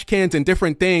trash cans and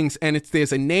different things, and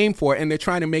there's a name for it, and they're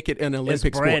trying to make it an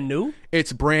Olympic sport. It's brand new?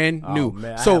 It's brand new.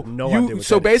 Man, I have no idea what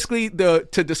so that basically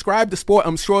to describe the sport,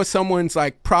 I'm sure someone's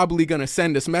like probably gonna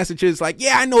send us messages like,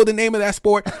 yeah, I know the name of that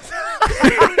sport.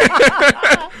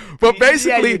 But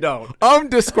basically, I'm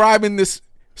describing this.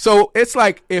 So it's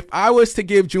like if I was to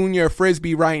give Junior a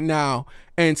frisbee right now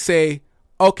and say,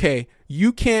 okay,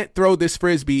 you can't throw this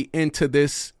frisbee into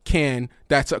this can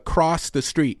that's across the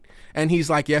street. And he's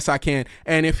like, yes, I can.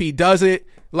 And if he does it,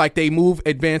 like they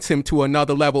advance him to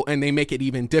another level and they make it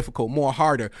even difficult, more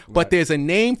harder. Right. But there's a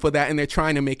name for that, and they're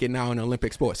trying to make it now an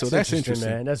Olympic sport. So that's interesting,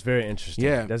 man. That's very interesting.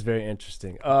 Yeah. That's very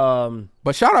interesting.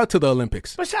 But shout out to the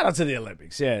Olympics.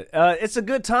 Yeah. It's a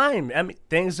good time. I mean,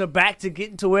 things are back to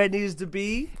getting to where it needs to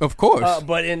be. Of course.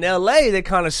 But in L.A., they're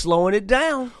kind of slowing it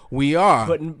down. We are.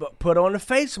 Put on the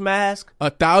face mask.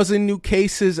 1,000 new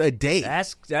cases a day.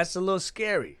 That's a little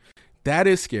scary. That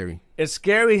is scary. It's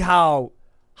scary how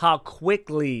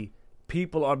quickly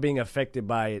people are being affected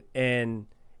by it, and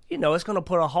you know it's going to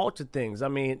put a halt to things. I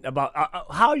mean, about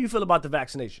how you feel about the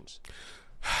vaccinations?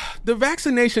 The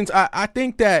vaccinations, I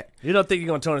think that you don't think you're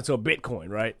going to turn into a Bitcoin,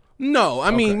 right? No,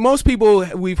 I mean most people.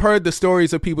 We've heard the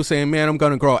stories of people saying, "Man, I'm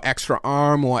going to grow an extra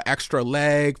arm or extra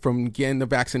leg from getting the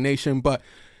vaccination." But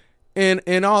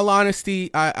in all honesty,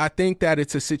 I think that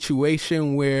it's a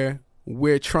situation where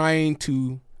we're trying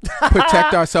to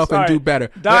protect ourselves and do better.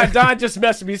 Don just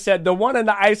messaged me, said the one in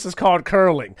the ice is called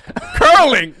curling.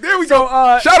 Curling. There we go.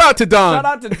 Shout out to Don. Shout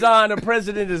out to Don. The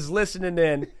president is listening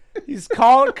in. He's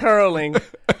called curling.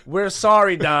 We're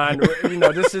sorry, Don.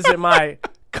 This isn't my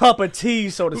cup of tea,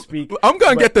 so to speak. I'm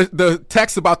gonna get the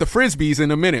text about the frisbees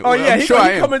in a minute. Oh yeah, he's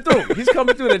coming through. He's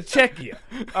coming through to check you.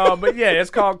 But yeah,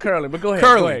 it's called curling. But go ahead.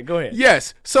 Curling. Go ahead.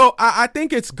 Yes. So I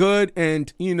think it's good,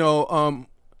 and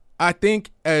I think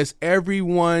as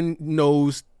everyone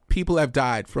knows, people have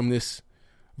died from this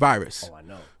virus. Oh, I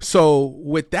know. So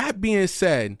with that being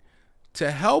said, to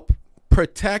help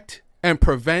protect and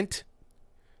prevent,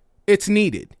 it's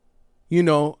needed.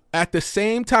 At the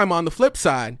same time, on the flip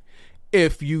side,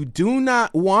 if you do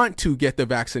not want to get the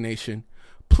vaccination,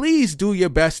 please do your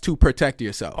best to protect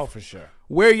yourself. Oh, for sure.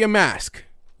 Wear your mask.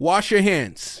 Wash your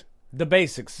hands. The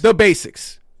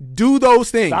basics. Do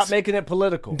those things. Stop making it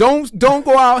political. Don't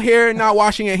go out here not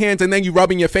washing your hands and then you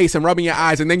rubbing your face and rubbing your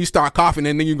eyes and then you start coughing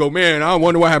and then you go, man, I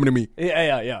wonder what happened to me.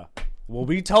 Yeah. Well,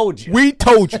 we told you.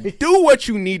 Do what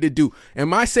you need to do.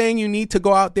 Am I saying you need to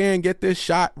go out there and get this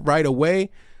shot right away?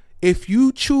 If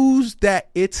you choose that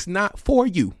it's not for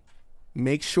you,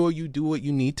 make sure you do what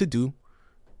you need to do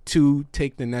to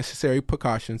take the necessary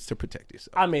precautions to protect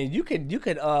yourself. I mean, you could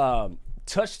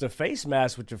touch the face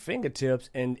mask with your fingertips,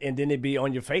 and then it be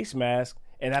on your face mask,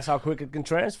 and that's how quick it can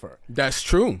transfer. That's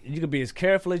true. You can be as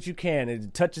careful as you can.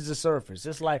 It touches the surface.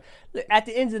 It's like, at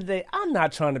the end of the day, I'm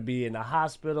not trying to be in a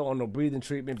hospital on no breathing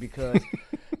treatment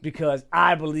because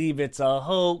I believe it's a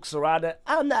hoax, or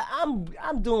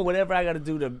I'm doing whatever I got to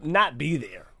do to not be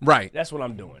there. Right. That's what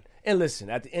I'm doing. And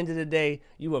listen, at the end of the day,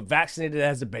 you were vaccinated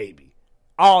as a baby.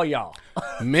 All y'all.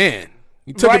 Man,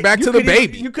 you took it back to the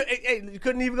baby. You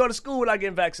couldn't even go to school without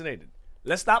getting vaccinated.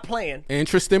 Let's stop playing.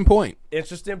 Interesting point.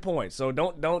 So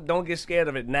don't get scared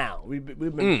of it now. We've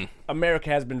been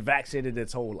America has been vaccinated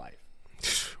its whole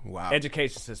life. Wow.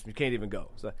 Education system, you can't even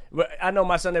go. So I know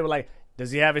my son, they were like,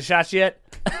 does he have his shots yet?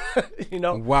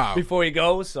 Wow. Before he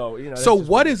goes. So So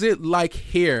what is it like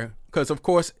here? Because of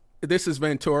course this is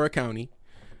Ventura County.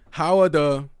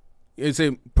 Is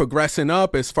it progressing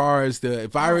up as far as the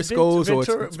virus goes, or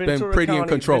it's been pretty in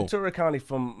control? Ventura County,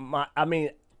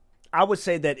 I would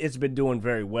say that it's been doing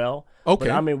very well. Okay.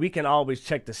 But, I mean, we can always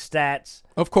check the stats.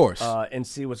 Of course. And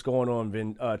see what's going on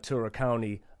in Ventura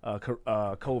County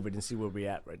COVID and see where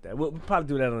we're at right there. We'll probably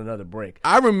do that on another break.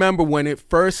 I remember when it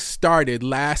first started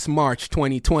last March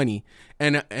 2020,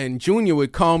 and Junior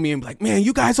would call me and be like, man,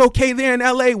 you guys okay there in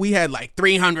L.A.? We had like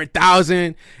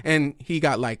 300,000, and he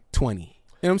got like 20.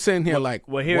 And I'm sitting here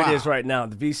Well, here wow. it is right now.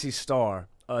 The VC Star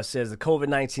says the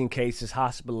COVID-19 cases,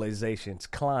 hospitalizations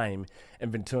climb in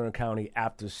Ventura County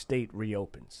after state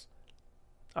reopens.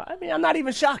 I mean, I'm not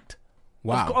even shocked.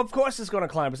 Wow. Of course it's going to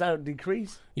climb. It's not a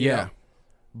decrease. Yeah.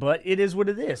 But it is what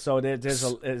it is. So there's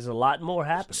a lot more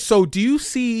happening. So do you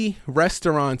see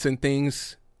restaurants and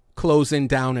things closing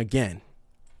down again?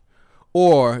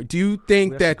 Or do you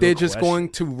think that they're just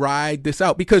going to ride this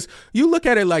out? Because you look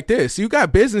at it like this. You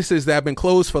got businesses that have been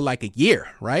closed for like a year,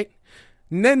 right?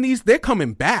 And then they're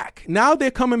coming back. Now they're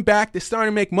coming back. They're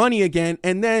starting to make money again.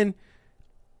 And then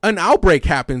an outbreak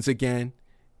happens again.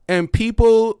 And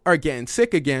people are getting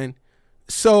sick again.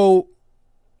 So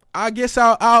I guess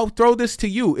I'll throw this to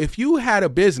you. If you had a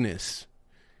business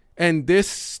and this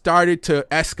started to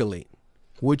escalate,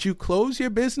 would you close your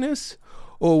business?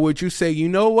 Or would you say, you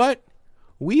know what?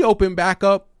 We open back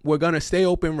up. We're going to stay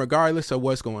open regardless of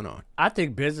what's going on. I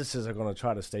think businesses are going to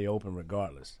try to stay open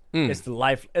regardless. It's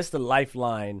the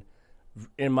lifeline,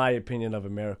 in my opinion, of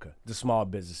America, the small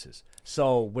businesses.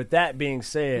 So with that being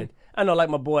said, I know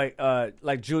like my boy,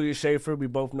 like Julius Schaefer, we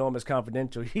both know him as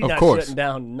Confidential. He's not shutting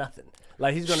down nothing.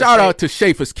 Like he's gonna shout out to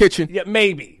Schaefer's Kitchen. Yeah,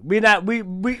 maybe. We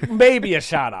maybe a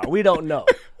shout out. We don't know.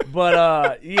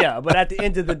 But but at the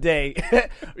end of the day,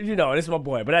 this is my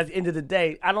boy. But at the end of the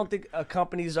day, I don't think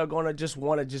companies are gonna just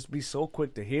want to just be so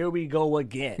quick to here we go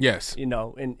again. Yes.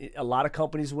 And a lot of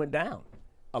companies went down.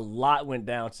 A lot went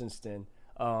down since then.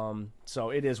 So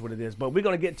it is what it is. But we're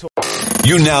gonna get to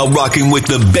You're now rocking with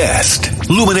the best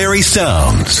Luminary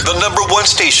Sounds, the #1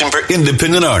 station for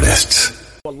independent artists.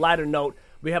 a lighter note.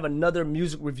 We have another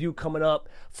music review coming up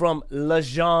from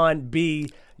LeJean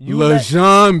B.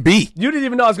 LeJean B. You didn't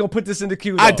even know I was going to put this in the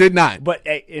queue, though. I did not. But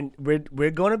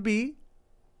we're going to be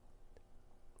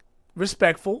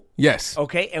respectful. Yes.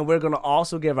 Okay, and we're going to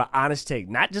also give our honest take,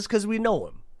 not just because we know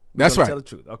him. That's right. Tell the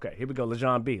truth. Okay, here we go,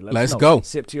 LeJean B. Let's go.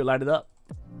 Sip to your light it up.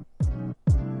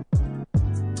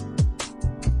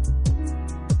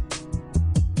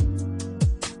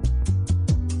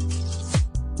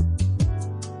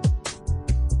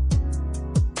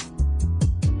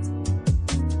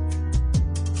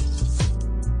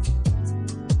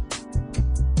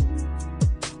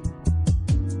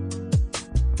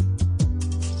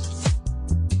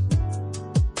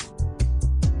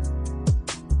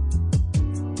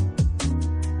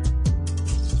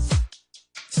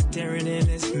 Staring in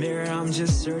this mirror, I'm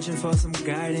just searching for some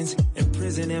guidance.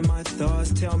 Imprisoning my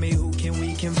thoughts, tell me who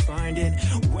we can find it.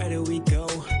 Where do we go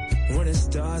when the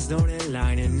stars don't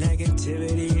align and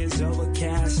negativity is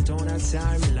overcast on our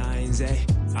timelines? Hey,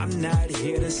 I'm not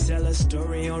here to sell a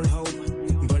story on hope,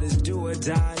 but it's do or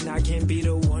die, and I can't be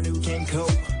the one who can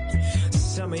cope.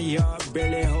 Some of y'all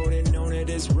barely holding on to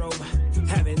this rope,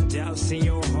 having doubts in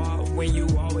your heart when you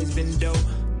always been dope.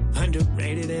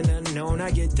 Underrated and unknown,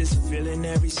 I get this feeling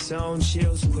every song.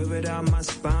 Chills quivered out my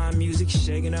spine, music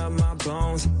shaking up my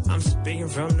bones. I'm speaking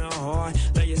from the heart,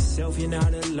 let yourself, you're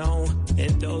not alone.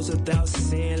 And those without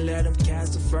sin, let them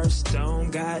cast the first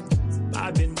stone. God,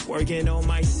 I've been working on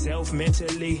myself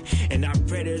mentally, and I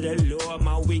pray to the Lord,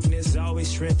 my weakness always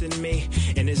strengthen me.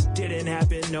 And this didn't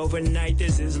happen overnight,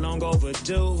 this is long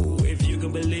overdue. If you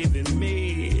can believe in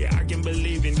me, I can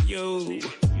believe in you.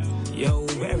 Yo,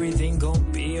 everything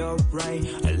gon' be alright.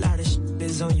 A lot of shit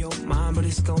is on your mind, but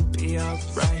it's gon' be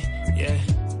alright. Yeah.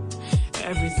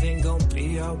 Everything gon'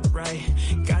 be alright.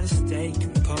 Gotta stay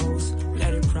composed,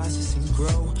 let it process and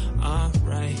grow.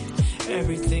 Alright.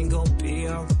 Everything gon' be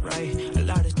alright. A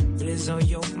lot of shit is on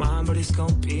your mind, but it's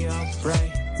gon' be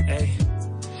alright. Hey.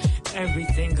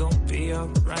 Everything gon' be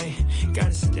alright.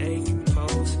 Gotta stay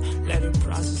composed, let it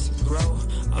process and grow.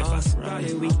 If I start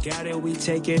it, we got it, we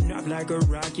take it off like a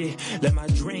rocket. Let my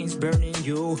dreams burn in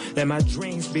you, let my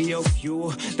dreams be your fuel.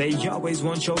 They always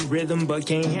want your rhythm, but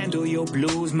can't handle your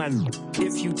blues. Man,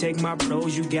 if you take my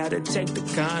pros, you gotta take the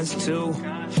cons too.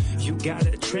 You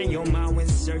gotta train your mind when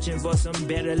searching for some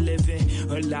better living.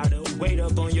 A lot of weight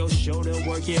up on your shoulder,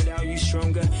 work it out, you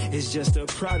stronger. It's just a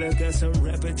product of some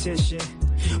repetition.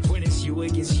 When it's you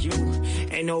against you,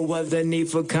 ain't no other need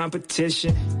for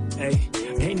competition. Hey,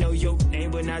 they know your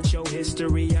name but not your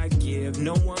history. I give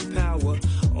no one power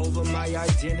over my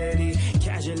identity.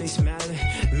 Casually smiling,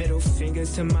 middle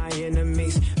fingers to my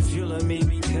enemies. Fueling me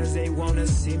because they wanna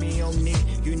see me on knee.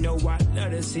 You know I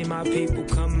love to see my people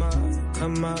come up,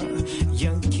 come up.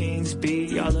 Young kings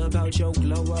be all about your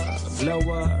glow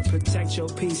up. Protect your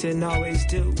peace and always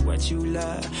do what you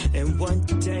love. And one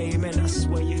day, man, I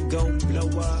swear you gon' blow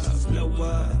up, blow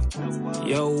up.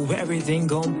 Yo, everything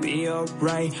gon' be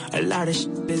alright. A lot of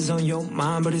shit is on your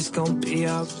mind, but it's gon' be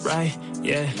alright,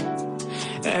 yeah.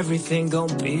 Everything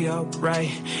gon' be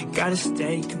alright. Gotta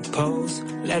stay composed,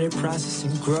 let it process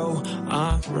and grow.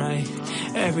 Alright.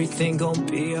 Everything gon'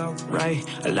 be alright.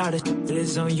 A lot of shit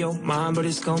is on your mind, but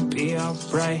it's gon' be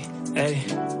alright. Hey.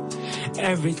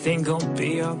 Everything gon'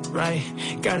 be alright.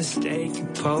 Gotta stay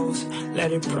composed,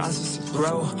 let it process and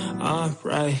grow.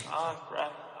 Alright.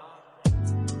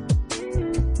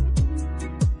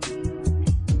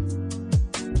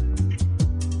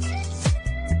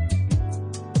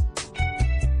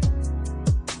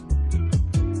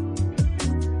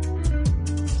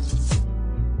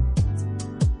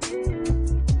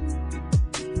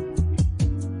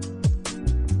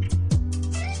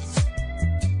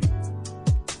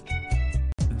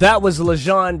 That was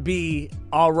LaJean B.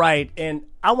 All right. And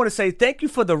I want to say thank you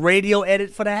for the radio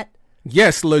edit for that.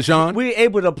 Yes, LaJean. We were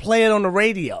able to play it on the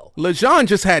radio. LaJean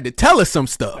just had to tell us some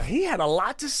stuff. He had a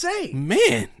lot to say.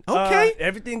 Man, okay.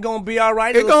 Everything gonna be all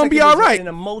right. It's gonna be all right. An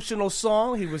emotional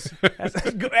song. He was.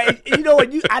 Hey, you know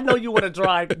what? I know you want to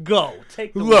drive. Go.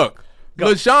 Take the Look,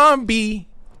 go. LaJean B.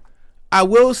 I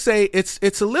will say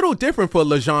it's a little different for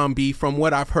LaJean B. from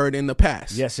what I've heard in the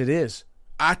past. Yes, it is.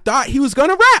 I thought he was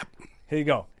gonna rap. Here you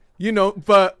go. You know,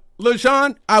 but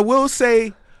LaJean, I will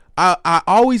say I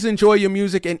always enjoy your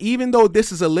music, and even though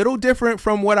this is a little different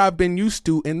from what I've been used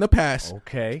to in the past,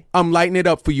 okay, I'm lighting it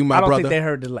up for you, my brother. I don't think they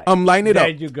heard the light. I'm lighting it up.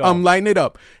 There you go. I'm lighting it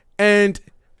up. And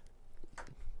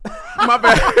my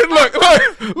bad. look.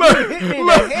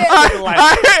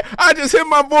 I just hit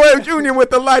my boy Junior with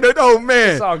the lighter. Oh,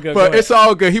 man. It's all good. But it's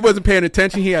all good. He wasn't paying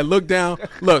attention. He had looked down.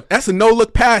 Look, that's a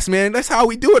no-look pass, man. That's how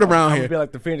we do it around here. Be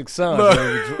like the Phoenix Suns,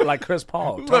 man, like Chris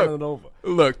Paul, turning it over.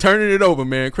 Look, turning it over,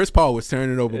 man. Chris Paul was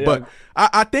turning it over. Yeah. But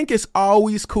I think it's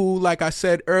always cool, like I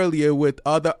said earlier, with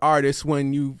other artists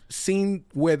when you've seen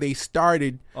where they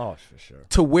started for sure.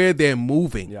 to where they're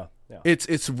moving. Yeah.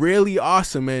 It's really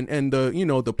awesome, and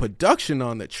the production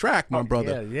on the track, my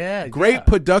brother. Yeah. Great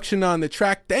production on the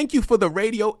track. Thank you for the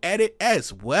radio edit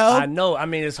as well. I know. I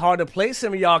mean, it's hard to play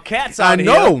some of y'all cats out here.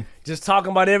 I know. Just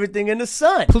talking about everything in the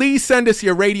sun. Please send us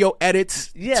your radio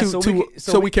edits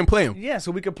so we can play them. Yeah,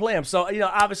 so we can play them. So,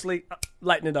 obviously,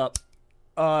 lighten it up.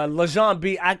 LaJean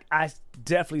B, I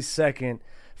definitely second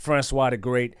Francois the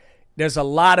Great. There's a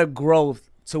lot of growth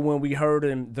to when we heard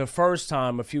him the first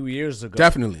time a few years ago.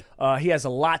 Definitely. He has a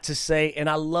lot to say, and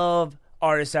I love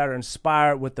artists that are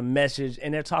inspired with the message,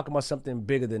 and they're talking about something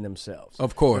bigger than themselves.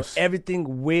 Of course.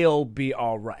 Everything will be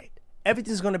all right.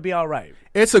 Everything's going to be all right.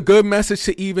 It's a good message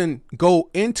to even go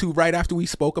into right after we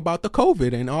spoke about the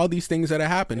COVID and all these things that are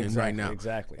happening right now.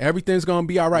 Exactly. Everything's going to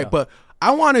be all right. Yeah. But I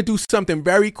want to do something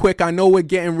very quick. I know we're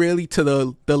getting really to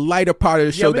the lighter part of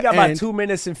the show. Yeah, we got about 2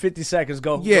 minutes and 50 seconds.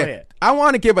 Go ahead. I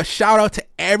want to give a shout out to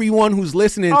everyone who's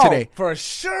listening today. For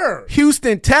sure.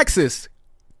 Houston, Texas.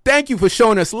 Thank you for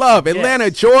showing us love. Yes. Atlanta,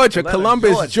 Georgia.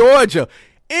 Columbus, Georgia.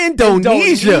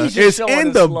 Indonesia is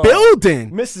in the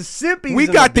building. Mississippi. We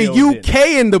got the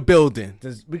UK in the building.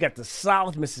 We got the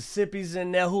South. Mississippi's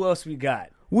in there. Who else we got?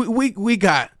 We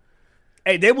got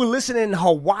Hey, they were listening in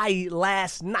Hawaii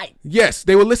last night. Yes,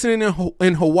 they were listening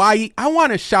in Hawaii. I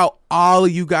want to shout all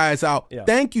of you guys out. Yeah.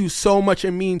 Thank you so much. It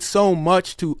means so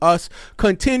much to us.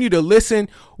 Continue to listen.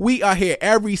 We are here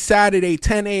every Saturday,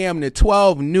 10 a.m. to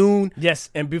 12 noon.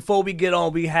 Yes, and before we get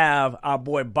on, we have our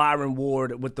boy Byron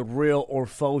Ward with the Real or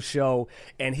Faux Show,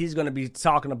 and he's going to be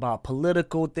talking about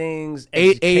political things,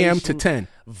 8 a.m. to education, 10.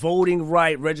 voting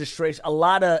right, registration, a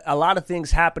lot of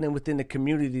things happening within the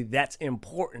community that's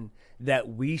important that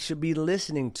we should be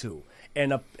listening to.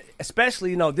 And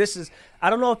especially, this is,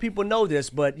 I don't know if people know this,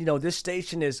 but, this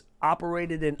station is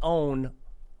operated and owned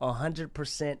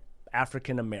 100%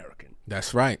 African American.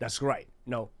 That's right. That's right.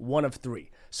 One of three.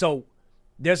 So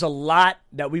there's a lot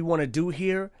that we want to do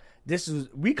here.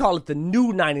 We call it the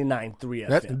new 99.3 FM.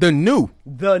 That's the new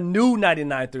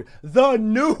 99.3. The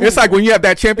new. It's like when you have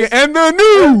that champion and the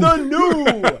new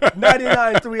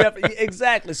 99.3 FM.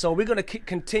 Exactly. So we're going to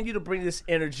continue to bring this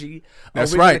energy.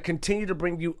 That's we're right. going to continue to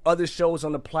bring you other shows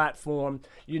on the platform.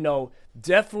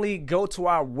 Definitely go to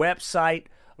our website,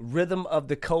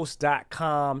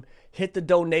 rhythmofthecoast.com. Hit the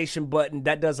donation button.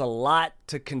 That does a lot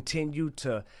to continue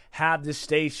to have this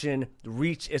station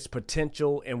reach its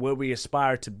potential and where we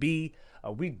aspire to be.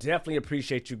 We definitely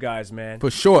appreciate you guys, man.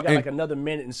 For sure. We got like another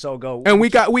minute and so go. And we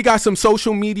got some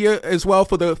social media as well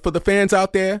for the fans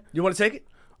out there. You want to take it?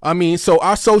 So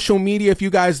our social media, if you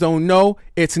guys don't know,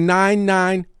 it's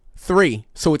 993.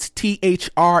 So it's THREE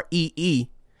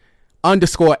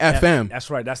 _FM. That's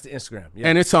right. That's the Instagram. Yeah.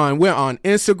 And we're on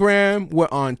Instagram. We're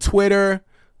on Twitter.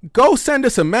 Go send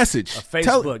us a message.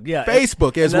 Facebook, yeah.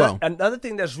 Facebook as well. Another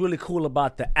thing that's really cool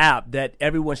about the app that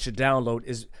everyone should download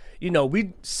is,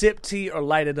 we sip tea or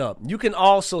light it up. You can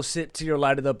also sip tea or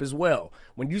light it up as well.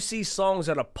 When you see songs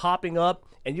that are popping up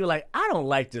and you're like, I don't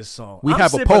like this song. We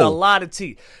have a sipping poll. a lot of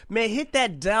tea. Man, hit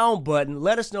that down button.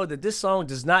 Let us know that this song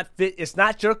does not fit. It's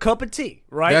not your cup of tea,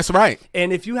 right? That's right.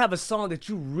 And if you have a song that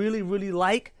you really, really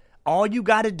like, all you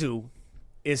got to do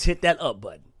is hit that up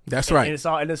button. That's right. And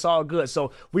it's all good.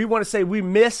 So we want to say we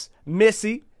miss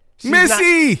Missy.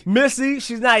 Missy,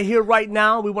 she's not here right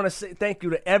now. We want to say thank you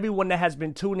to everyone that has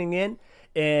been tuning in.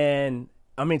 And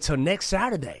till next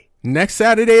Saturday. Next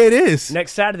Saturday it is.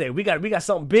 Next Saturday. We got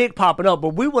something big popping up,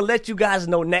 but we will let you guys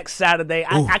know next Saturday.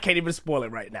 I can't even spoil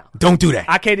it right now. Don't do that.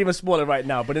 I can't even spoil it right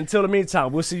now. But until the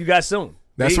meantime, we'll see you guys soon.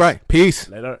 That's right. Peace.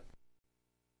 Later.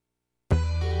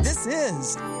 This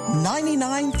is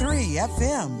 99.3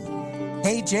 FM.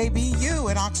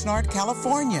 KJBU in Oxnard,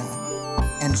 California,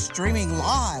 and streaming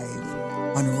live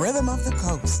on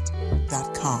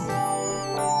rhythmofthecoast.com.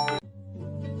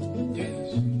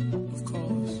 Yes, of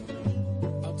course.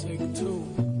 I'll take two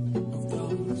of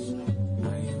those.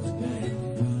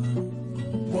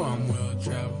 Boy, I'm well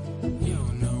traveled. You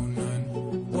don't know none.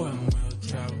 Boy, I'm well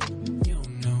traveled. You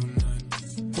don't know none.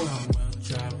 Boy, I'm well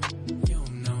traveled. You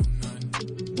don't know none.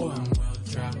 Boy, I'm well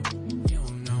traveled. You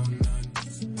don't know none.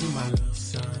 You my little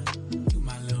son. You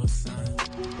my little son.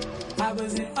 I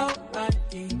was in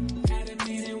OIE. Had a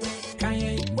meeting with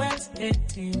Kanye West and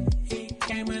team. He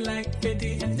came with like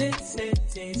 50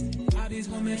 ethnicities. All these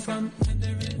women from under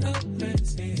and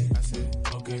overseas. I said,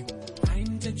 okay.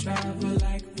 I'm to travel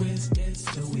like Wiz is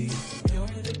the weed. You're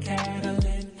the cattle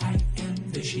and I am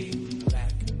the sheep.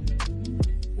 Black.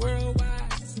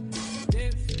 Worldwide,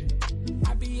 different.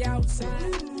 I be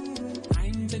outside.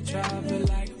 I'm to travel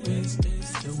like Wiz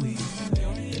is the weed.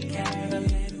 You're the cattle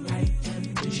and I am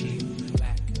the sheep.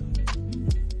 Black.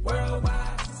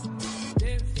 Worldwide,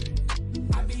 different.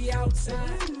 I be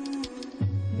outside.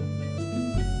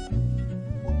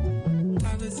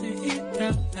 I was in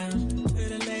Eagle Lounge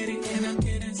with a lady and I'm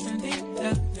getting some deep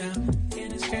down.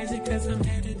 And it's crazy cause I'm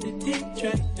headed to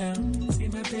Detroit now. See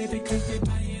my baby cause they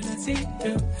buying a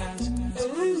see-through house.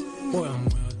 Boy, I'm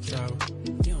well traveled.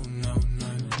 You don't know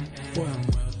none. Boy, I'm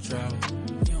well traveled.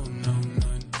 You don't know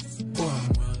none. Boy,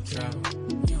 I'm well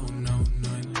traveled. You don't know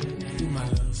none. You my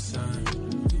little son.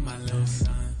 You my little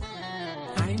son.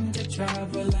 I'm to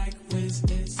travel like Wiz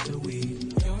is the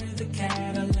weed. You're the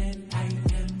cattle and I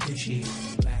am the sheep.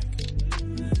 Black.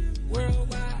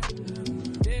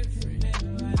 Worldwide, different.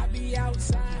 I be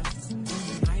outside.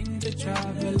 I'm to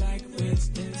travel like Wiz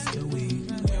is the weed.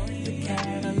 You're the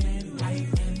cattle and I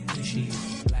am the sheep.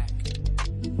 Black.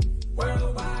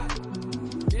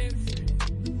 Worldwide, different.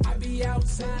 I be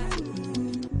outside.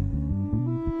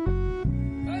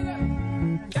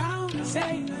 Don't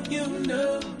say you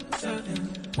know something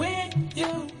when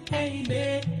you ain't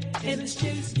it. And it's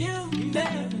just you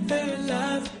never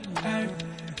love her.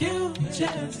 You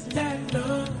just don't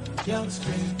know your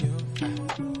strength. You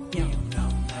don't know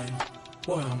none.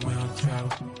 Boy, I'm well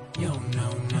traveled. You don't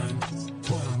know none.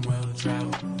 Boy, I'm well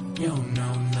traveled. You don't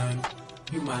know none.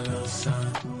 my little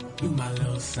son, you my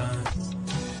little son.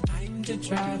 I'm the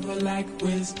driver like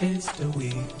Wiz is the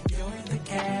wheel. You're the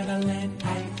cattle and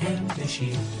I am the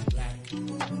sheep. Black,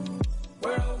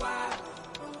 worldwide,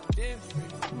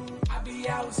 different, I be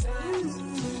outside.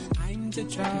 I'm the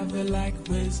driver like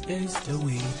Wiz is the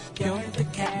wheel. You're the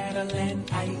cattle and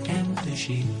I am the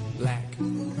sheep. Black,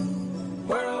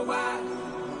 worldwide,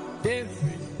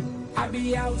 different, I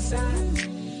be outside.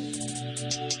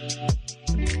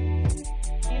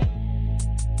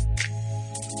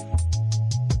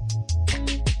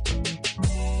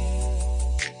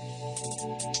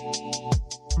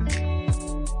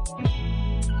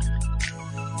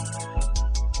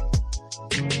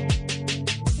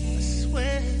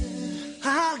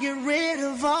 Get rid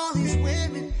of all these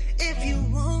women if you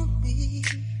want me.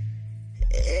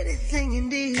 Anything you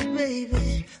need,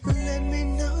 baby, let me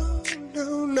know.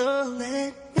 No,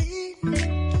 let me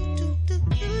know.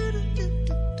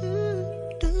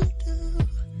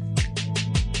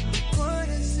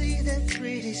 Wanna see that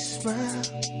pretty smile?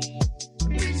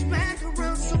 Reach back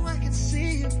around so I can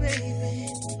see you,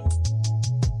 baby.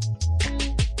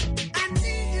 I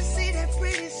need to see that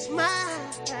pretty smile.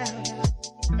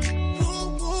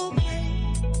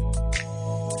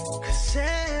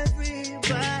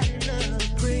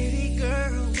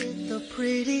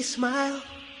 Pretty smile.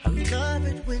 I love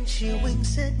it when she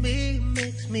winks at me,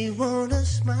 makes me wanna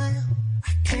smile.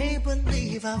 I can't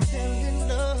believe I fell in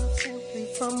love simply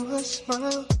from her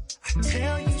smile. I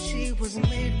tell you she was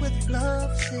made with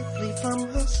love simply from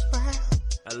her smile.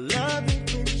 I love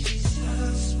it when she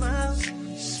smiles, smiles,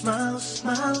 smiles,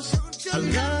 smiles. I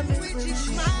love it when she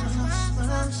smiles,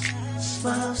 smiles,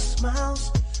 smiles,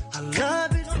 smiles. I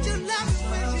love it when you love it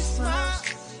when she smiles,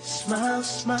 smiles,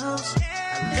 smiles.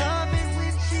 I love it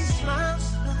when she smiles,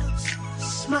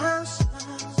 smiles,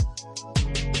 smiles.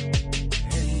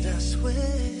 And I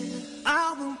swear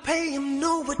I won't pay him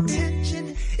no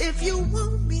attention if you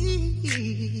want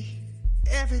me.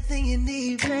 Everything you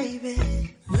need, baby,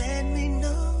 let me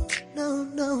know. No,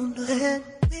 let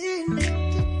me know.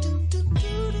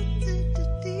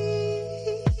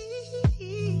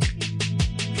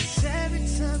 'Cause every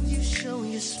time you show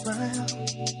your smile,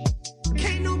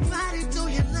 can't nobody do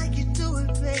you like you do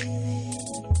it, baby.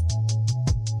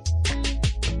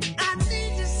 I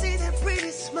need to see that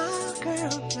pretty smile,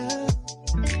 girl.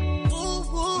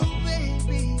 Ooh,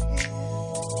 baby.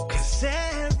 'Cause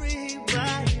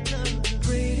everybody loves a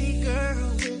pretty girl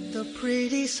with a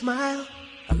pretty smile.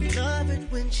 I love it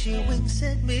when she winks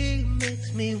at me,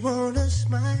 makes me wanna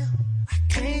smile. I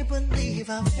can't believe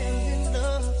I fell in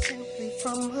love simply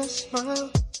from her smile.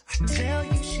 I tell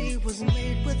you she was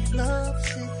made with love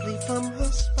simply from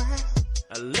her smile.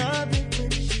 I love it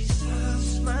when she smiles,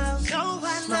 smiles. Oh,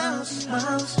 I love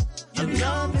smiles. I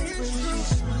love it when she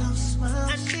smiles, smiles.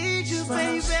 I need you,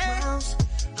 baby.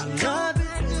 I love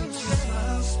it when she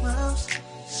smiles, smiles,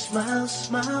 smiles,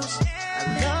 smiles. I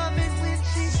love it when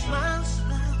she smiles,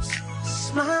 smiles,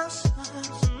 smiles,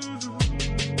 smiles.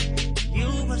 You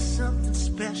are something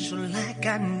special like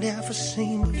I never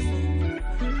seen before.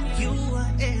 You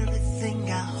are everything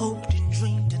I hoped and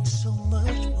dreamed and so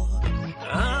much more.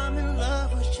 I'm in love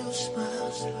with your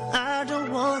smiles. I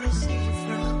don't want to see you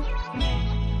frown.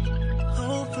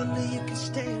 Hopefully you can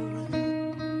stay around.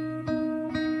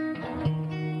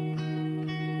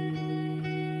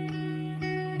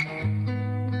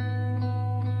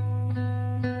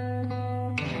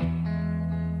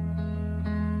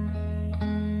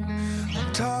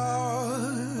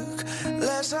 Talk,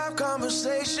 let's have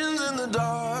conversations in the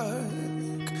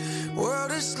dark.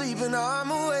 World is sleeping, I'm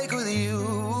awake with you.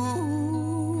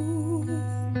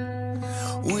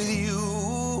 With you.